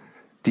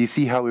 Do you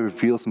see how he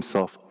reveals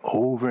himself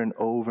over and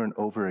over and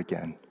over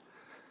again?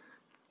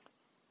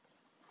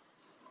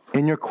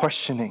 In your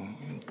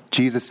questioning,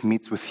 Jesus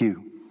meets with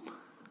you.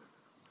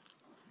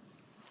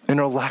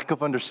 In our lack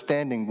of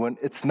understanding, when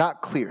it's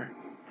not clear,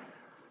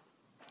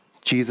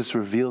 Jesus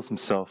reveals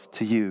himself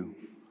to you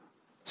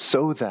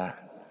so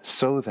that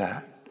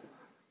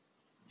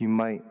you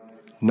might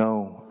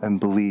know and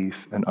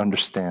believe and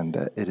understand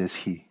that it is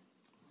he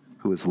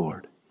who is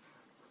Lord.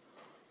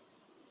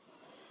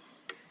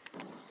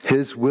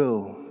 His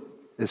will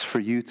is for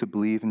you to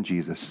believe in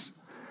Jesus.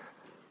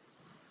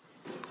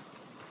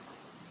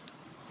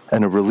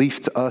 And a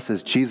relief to us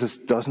is Jesus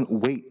doesn't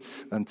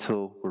wait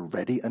until we're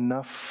ready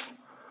enough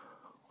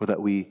or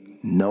that we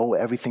know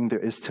everything there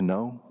is to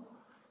know,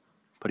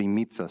 but he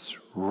meets us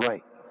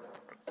right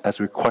as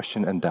we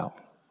question and doubt.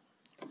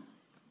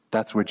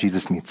 That's where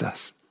Jesus meets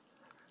us.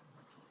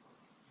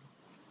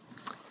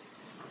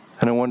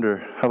 And I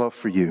wonder, how about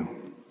for you?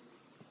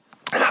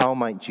 How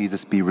might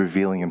Jesus be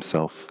revealing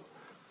himself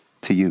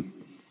to you?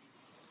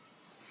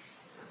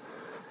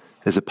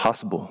 Is it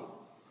possible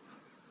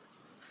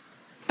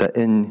that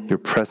in your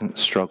present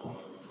struggle,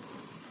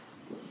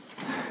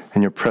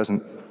 in your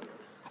present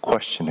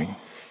questioning,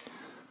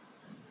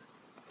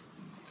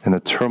 in the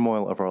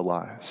turmoil of our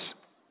lives,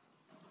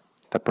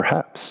 that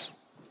perhaps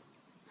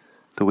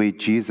the way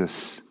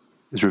Jesus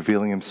is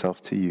revealing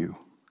himself to you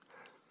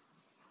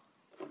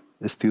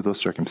is through those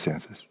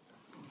circumstances?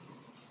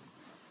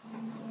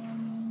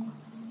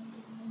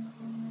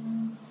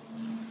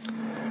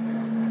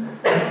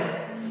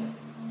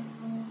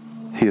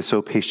 He is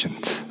so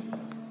patient.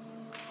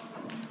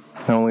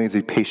 Not only is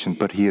he patient,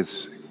 but he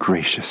is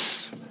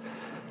gracious.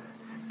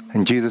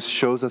 And Jesus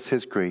shows us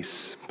his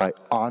grace by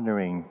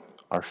honoring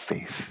our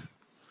faith.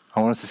 I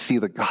want us to see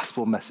the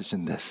gospel message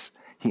in this.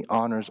 He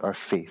honors our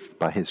faith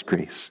by his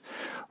grace.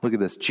 Look at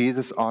this.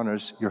 Jesus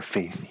honors your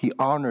faith. He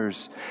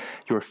honors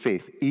your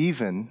faith,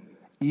 even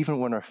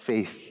when our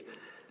faith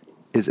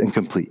is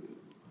incomplete.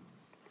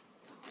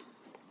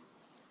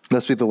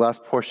 Let's read the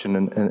last portion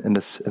in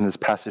this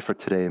passage for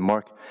today,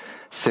 Mark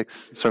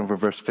 6, starting from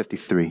verse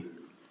 53.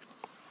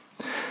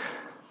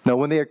 Now,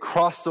 when they had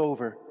crossed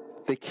over,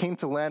 they came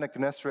to land at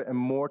Gennesaret and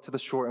moored to the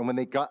shore. And when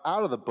they got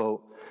out of the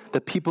boat, the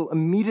people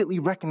immediately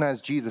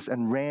recognized Jesus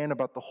and ran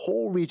about the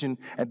whole region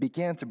and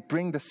began to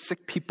bring the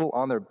sick people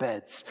on their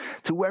beds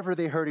to whoever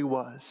they heard he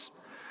was.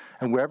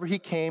 And wherever he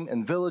came,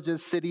 in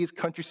villages, cities,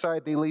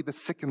 countryside, they laid the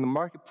sick in the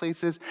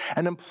marketplaces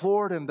and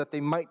implored him that they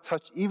might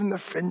touch even the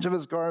fringe of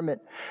his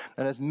garment.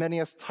 And as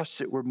many as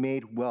touched it were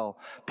made well.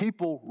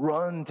 People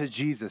run to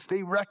Jesus.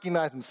 They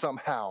recognize him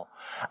somehow.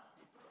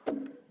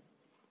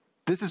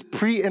 This is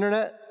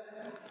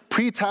pre-internet,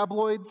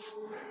 pre-tabloids,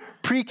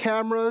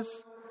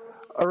 pre-cameras,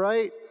 all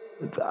right?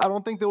 I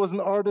don't think there was an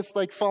artist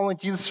like following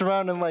Jesus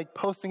around and like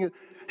posting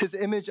his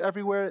image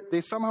everywhere. They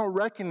somehow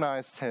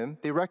recognized him.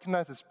 They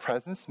recognized his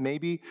presence.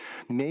 Maybe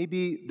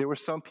there were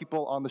some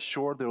people on the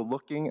shore that were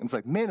looking and it's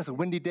like, man, it's a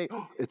windy day.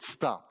 Oh, it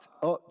stopped.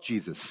 Oh,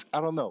 Jesus. I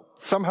don't know.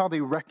 Somehow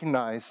they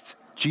recognized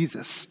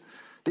Jesus.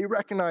 They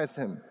recognized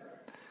him.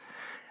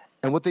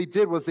 And what they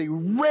did was they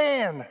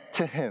ran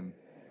to him.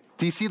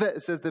 Do you see that?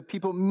 It says the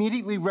people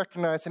immediately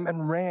recognized him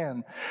and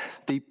ran.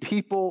 The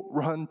people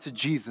run to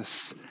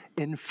Jesus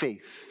in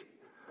faith.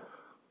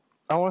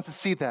 I want us to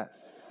see that.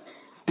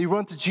 They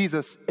run to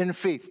Jesus in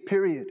faith,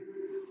 period.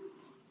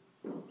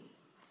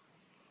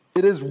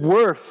 It is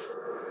worth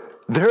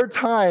their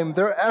time,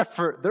 their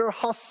effort, their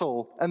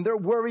hustle, and their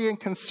worry and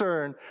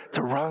concern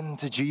to run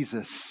to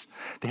Jesus.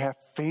 They have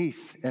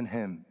faith in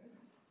him.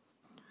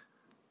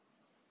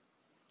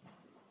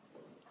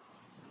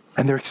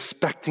 And they're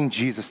expecting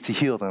Jesus to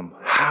heal them.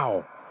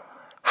 How?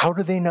 How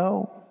do they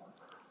know?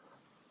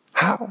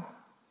 How?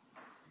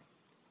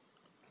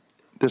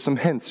 There's some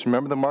hints.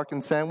 Remember the Mark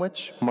and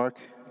sandwich? Mark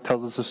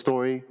tells us a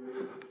story.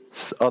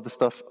 Other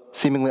stuff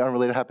seemingly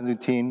unrelated happens in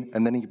routine,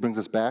 and then he brings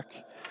us back.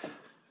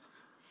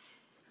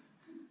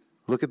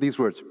 Look at these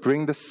words.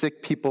 Bring the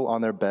sick people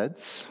on their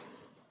beds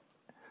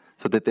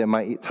so that they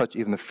might touch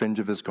even the fringe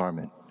of his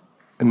garment.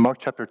 In Mark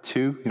chapter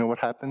 2, you know what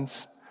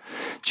happens?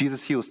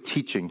 Jesus, he was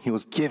teaching. He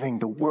was giving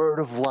the word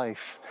of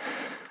life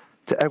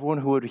to everyone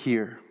who would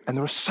hear. And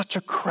there was such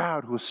a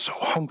crowd who was so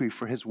hungry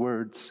for his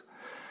words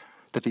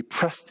that they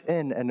pressed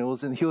in, and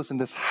he was in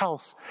this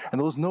house, and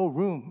there was no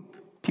room.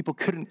 People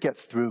couldn't get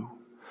through.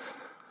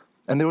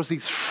 And there was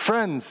these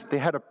friends. They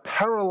had a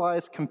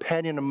paralyzed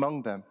companion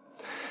among them.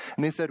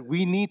 And they said,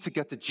 we need to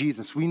get to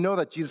Jesus. We know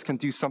that Jesus can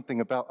do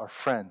something about our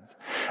friend.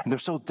 And they're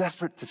so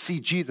desperate to see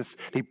Jesus.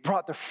 They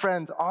brought their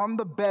friend on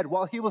the bed.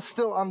 While he was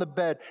still on the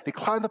bed, they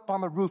climbed up on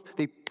the roof.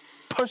 They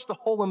pushed a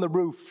hole in the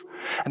roof.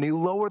 And they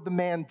lowered the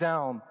man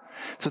down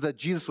so that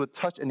Jesus would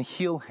touch and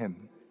heal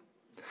him.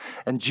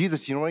 And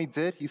Jesus, you know what he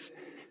did? He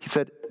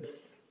said,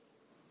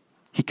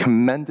 he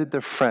commended their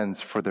friends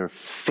for their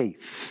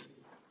faith.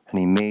 And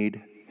he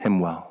made him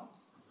well.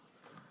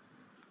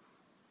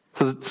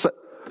 So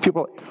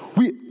people are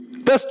like,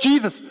 that's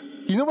Jesus.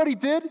 You know what he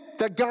did?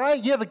 That guy,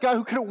 the guy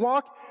who couldn't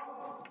walk.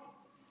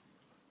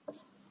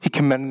 He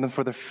commended them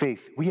for their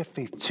faith. We have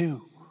faith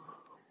too.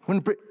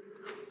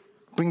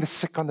 Bring the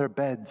sick on their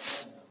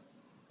beds.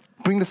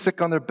 Bring the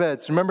sick on their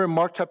beds. Remember in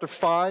Mark chapter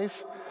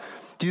 5?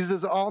 Jesus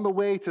is on the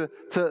way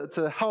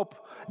to help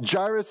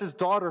Jairus'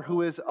 daughter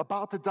who is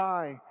about to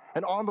die.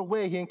 And on the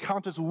way, he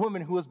encounters a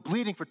woman who was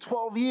bleeding for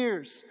 12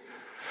 years.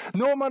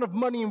 No amount of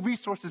money and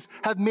resources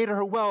have made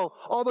her well.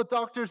 All the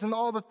doctors and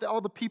all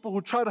the people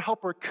who tried to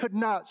help her could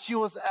not. She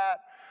was at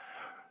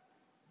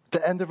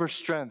the end of her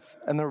strength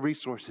and her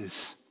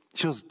resources.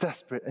 She was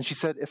desperate. And she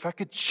said, if I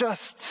could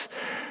just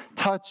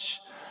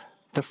touch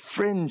the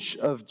fringe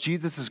of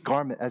Jesus'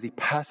 garment as he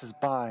passes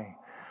by,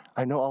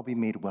 I know I'll be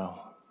made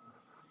well.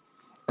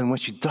 And when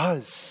she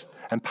does,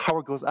 and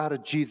power goes out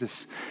of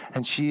Jesus,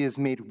 and she is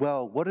made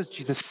well, what does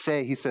Jesus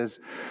say? He says,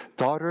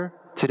 daughter,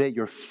 today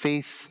your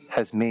faith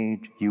has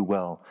made you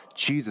well.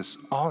 Jesus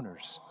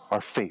honors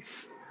our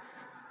faith.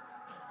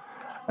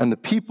 And the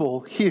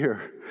people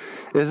here,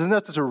 it isn't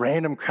just a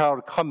random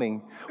crowd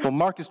coming. What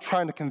Mark is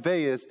trying to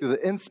convey is through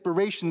the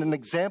inspiration and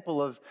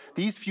example of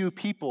these few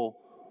people,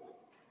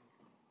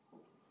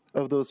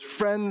 of those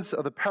friends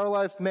of the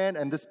paralyzed man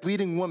and this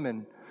bleeding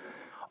woman,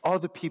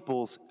 other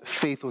people's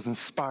faith was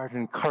inspired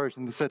and encouraged.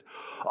 And they said,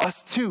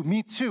 us too,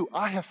 me too,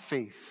 I have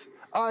faith.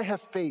 I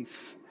have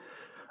faith.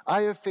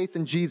 I have faith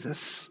in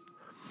Jesus.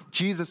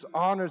 Jesus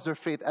honors their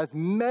faith. As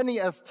many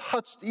as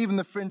touched even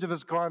the fringe of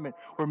his garment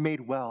were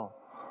made well.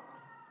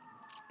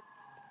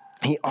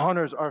 He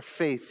honors our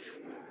faith.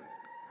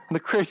 And the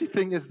crazy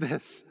thing is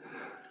this.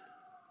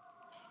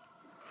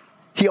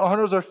 He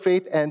honors our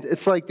faith, and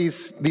it's like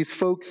these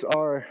folks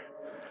are...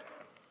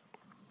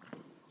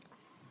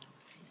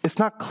 It's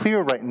not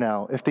clear right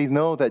now if they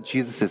know that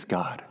Jesus is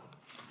God.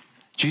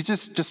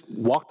 Jesus just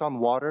walked on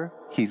water.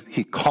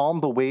 He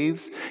calmed the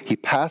waves. He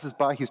passes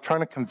by. He's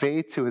trying to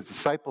convey to his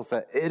disciples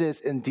that it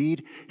is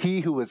indeed he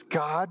who is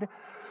God.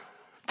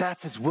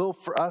 That's his will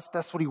for us.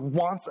 That's what he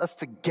wants us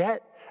to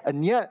get.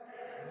 And yet,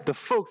 the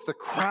folks, the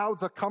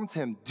crowds that come to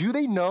him, do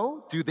they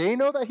know? Do they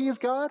know that he is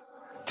God?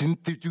 Do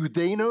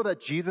they know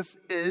that Jesus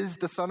is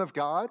the Son of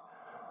God?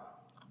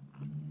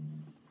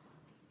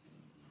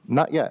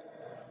 Not yet.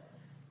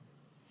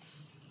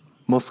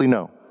 Mostly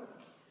no.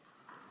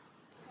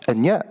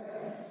 And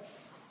yet,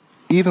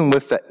 even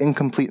with that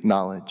incomplete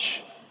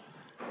knowledge,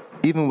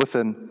 even with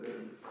an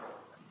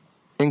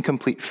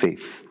incomplete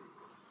faith,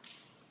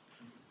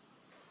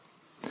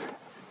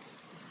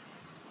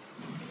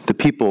 the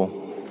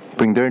people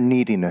bring their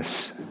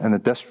neediness and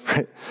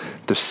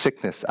their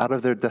sickness out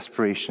of their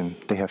desperation.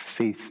 They have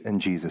faith in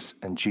Jesus,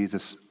 and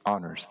Jesus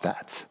honors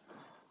that.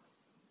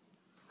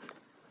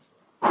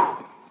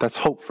 That's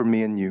hope for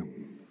me and you.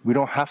 We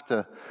don't have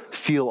to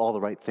feel all the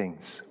right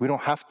things. We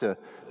don't have to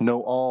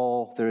know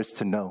all there is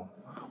to know.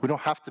 We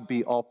don't have to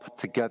be all put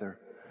together.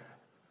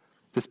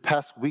 This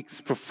past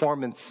week's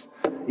performance,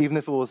 even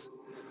if it was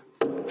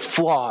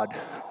flawed,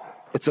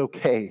 it's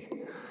okay.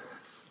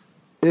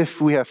 If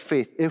we have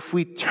faith, if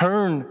we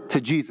turn to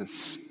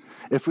Jesus,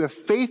 if we have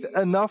faith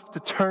enough to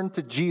turn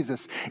to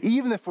Jesus,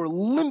 even if we're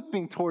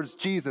limping towards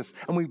Jesus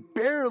and we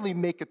barely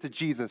make it to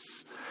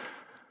Jesus,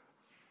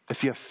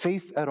 if you have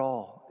faith at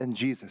all in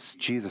Jesus,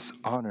 Jesus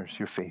honors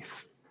your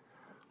faith.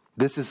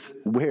 This is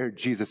where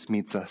Jesus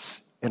meets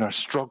us, in our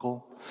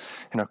struggle,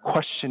 in our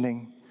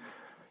questioning,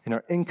 in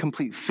our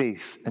incomplete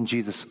faith, and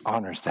Jesus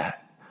honors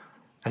that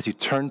as you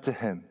turn to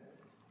him,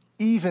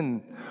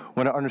 even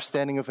when our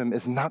understanding of him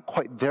is not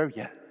quite there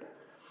yet.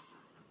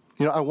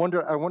 You know, I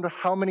wonder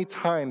how many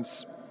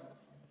times,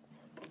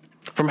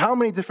 from how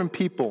many different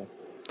people,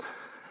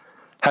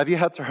 have you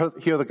had to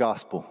hear the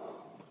gospel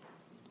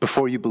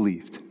before you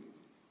believed?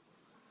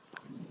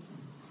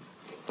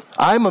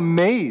 I am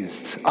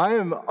amazed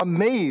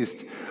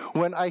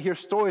when I hear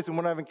stories and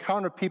when I've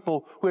encountered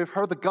people who have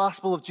heard the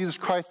gospel of Jesus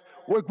Christ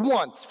like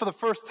once for the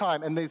first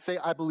time and they say,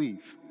 I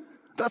believe.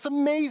 That's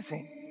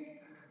amazing.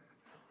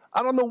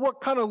 I don't know what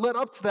kind of led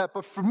up to that,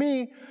 but for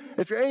me,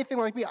 if you're anything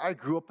like me, I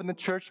grew up in the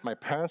church. My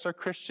parents are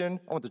Christian.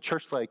 I went to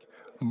church like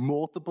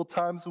multiple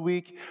times a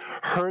week,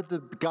 heard the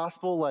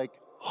gospel like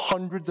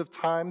hundreds of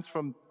times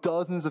from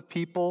dozens of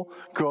people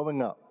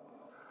growing up.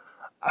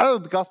 I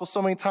heard the gospel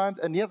so many times,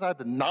 and yes, I had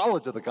the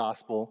knowledge of the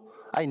gospel.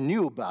 I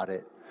knew about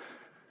it,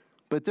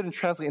 but it didn't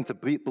translate into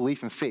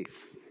belief and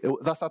faith.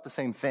 That's not the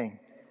same thing.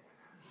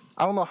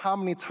 I don't know how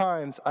many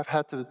times I've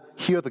had to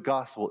hear the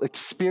gospel,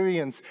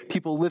 experience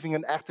people living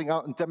and acting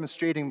out and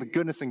demonstrating the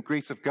goodness and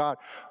grace of God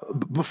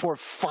before it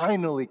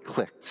finally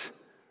clicked.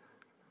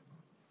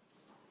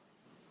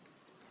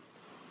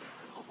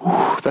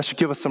 That should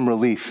give us some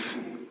relief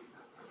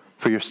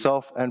for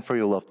yourself and for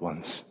your loved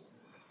ones,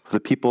 for the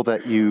people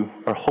that you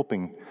are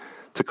hoping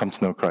to come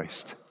to know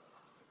Christ.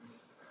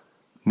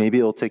 Maybe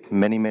it'll take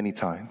many, many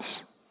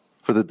times.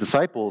 For the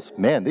disciples,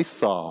 man, they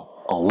saw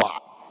a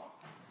lot.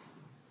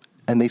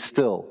 And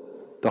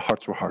their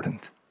hearts were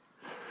hardened.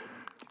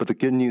 But the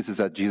good news is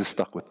that Jesus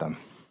stuck with them.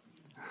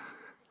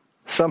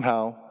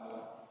 Somehow,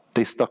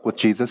 they stuck with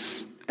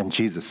Jesus, and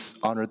Jesus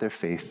honored their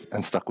faith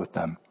and stuck with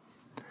them.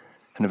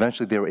 And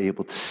eventually they were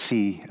able to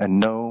see and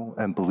know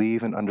and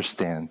believe and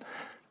understand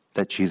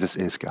that Jesus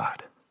is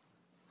God.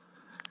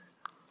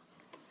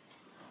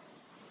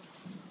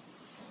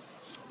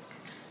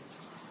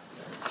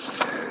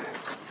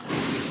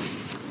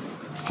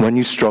 When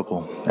you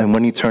struggle and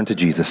when you turn to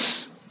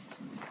Jesus,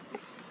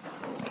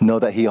 know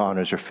that he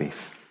honors your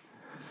faith.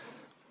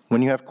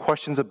 When you have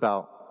questions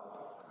about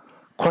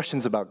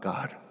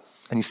God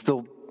and you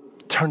still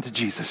turn to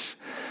Jesus,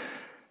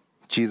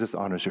 Jesus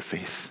honors your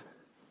faith.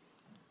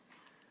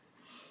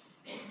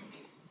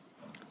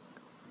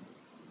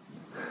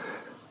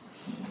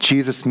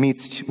 Jesus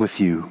meets with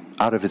you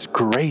out of his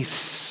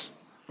grace,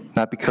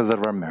 not because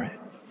of our merit.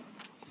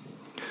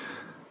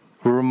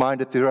 We're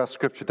reminded throughout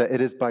Scripture that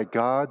it is by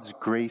God's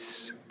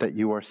grace that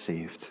you are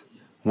saved,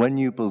 when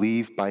you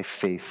believe by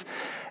faith.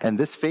 And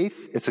this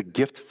faith, it's a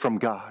gift from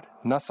God,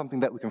 not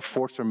something that we can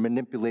force or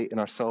manipulate in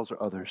ourselves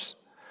or others.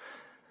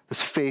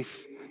 This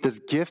faith, this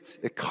gift,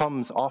 it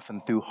comes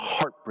often through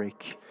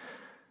heartbreak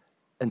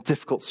and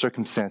difficult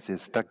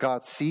circumstances that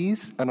God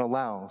sees and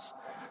allows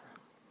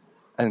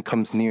and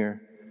comes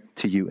near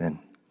to you in.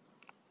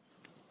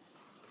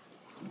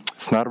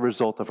 It's not a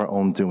result of our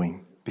own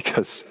doing,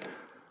 because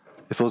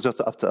if it was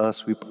just up to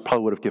us, we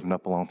probably would have given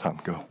up a long time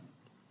ago.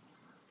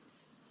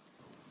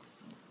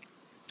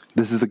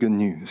 This is the good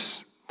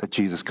news, that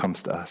Jesus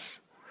comes to us,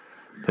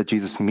 that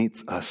Jesus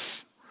meets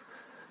us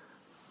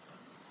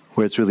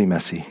where it's really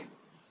messy.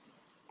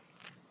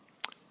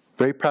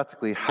 Very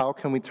practically, how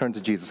can we turn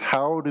to Jesus?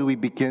 How do we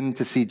begin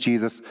to see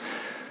Jesus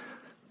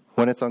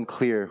when it's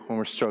unclear, when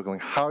we're struggling?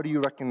 How do you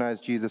recognize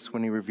Jesus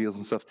when he reveals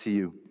himself to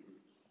you?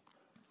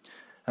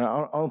 And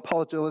I'll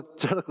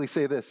apologetically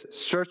say this: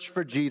 search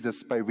for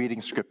Jesus by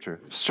reading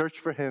Scripture. Search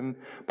for him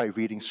by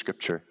reading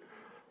Scripture.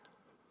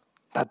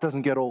 That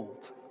doesn't get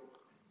old.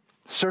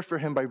 Search for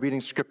him by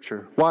reading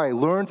Scripture. Why?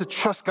 Learn to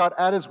trust God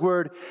at his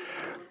word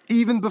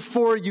even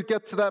before you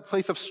get to that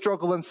place of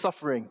struggle and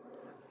suffering.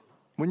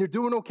 When you're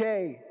doing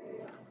okay,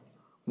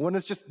 when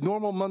it's just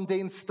normal,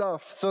 mundane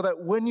stuff, so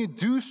that when you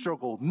do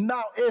struggle,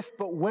 not if,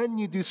 but when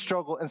you do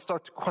struggle and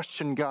start to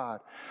question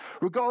God,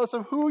 regardless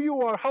of who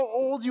you are, how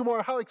old you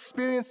are, how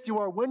experienced you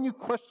are, when you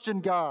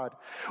question God,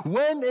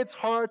 when it's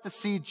hard to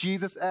see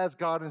Jesus as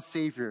God and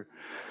Savior,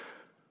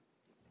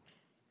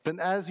 then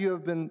as you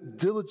have been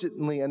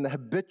diligently and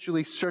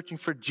habitually searching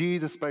for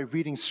Jesus by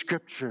reading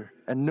Scripture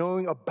and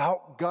knowing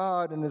about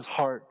God and his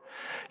heart,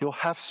 you'll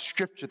have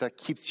Scripture that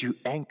keeps you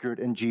anchored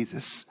in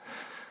Jesus.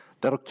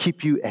 That'll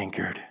keep you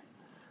anchored.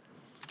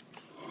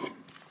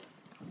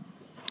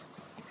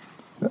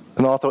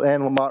 An author,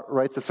 Anne Lamott,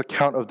 writes this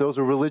account of those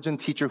a religion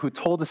teacher who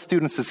told his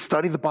students to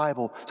study the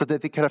Bible so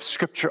that they could have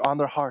Scripture on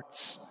their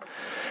hearts.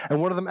 And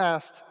one of them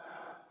asked,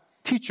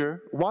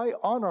 "Teacher, why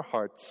on our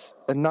hearts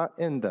and not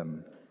in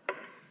them?"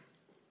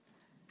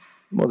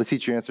 Well, the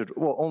teacher answered,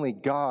 "Well, only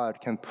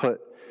God can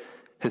put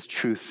his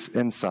truth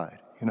inside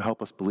and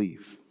help us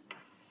believe.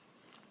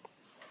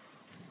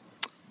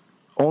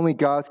 Only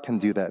God can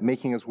do that,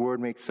 making his word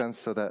make sense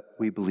so that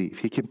we believe.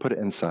 He can put it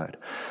inside.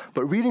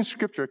 But reading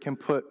Scripture can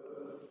put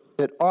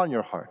it on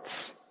your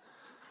hearts.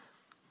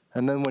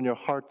 And then when your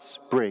hearts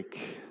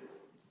break,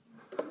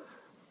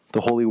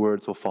 the holy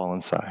words will fall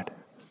inside."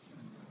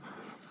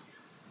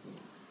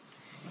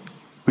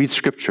 Read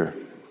Scripture.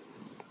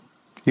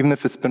 Even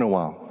if it's been a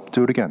while,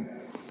 do it again.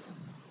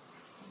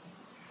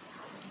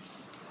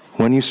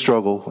 When you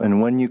struggle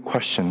and when you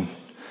question,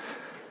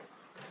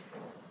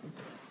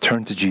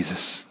 turn to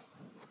Jesus.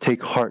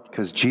 Take heart,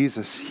 because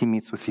Jesus, he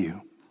meets with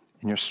you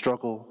in your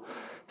struggle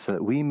so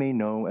that we may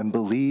know and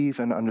believe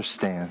and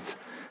understand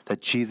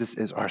that Jesus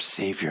is our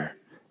Savior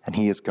and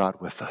he is God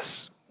with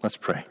us. Let's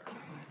pray.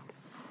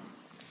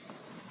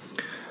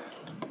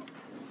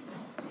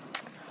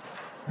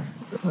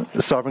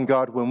 Sovereign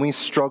God, when we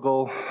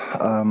struggle,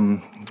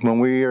 when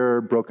we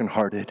are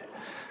brokenhearted,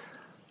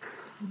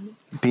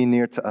 be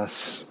near to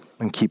us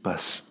and keep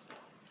us.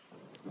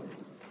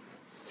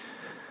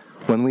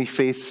 When we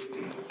face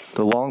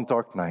the long,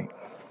 dark night,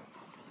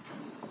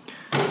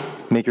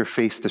 make your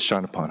face to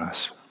shine upon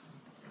us.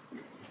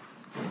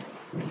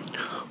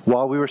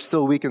 While we were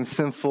still weak and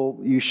sinful,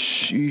 you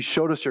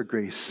showed us your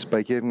grace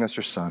by giving us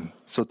your Son.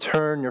 So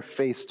turn your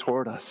face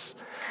toward us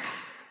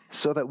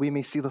so that we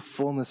may see the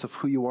fullness of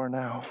who you are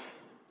now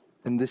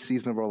in this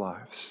season of our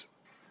lives,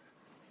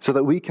 so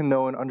that we can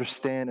know and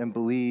understand and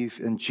believe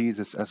in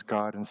Jesus as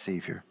God and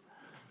Savior.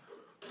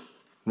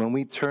 When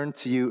we turn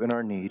to you in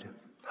our need,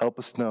 help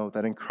us know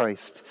that in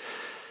Christ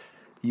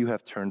you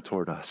have turned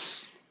toward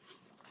us,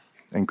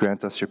 and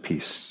grant us your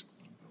peace.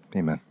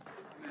 Amen.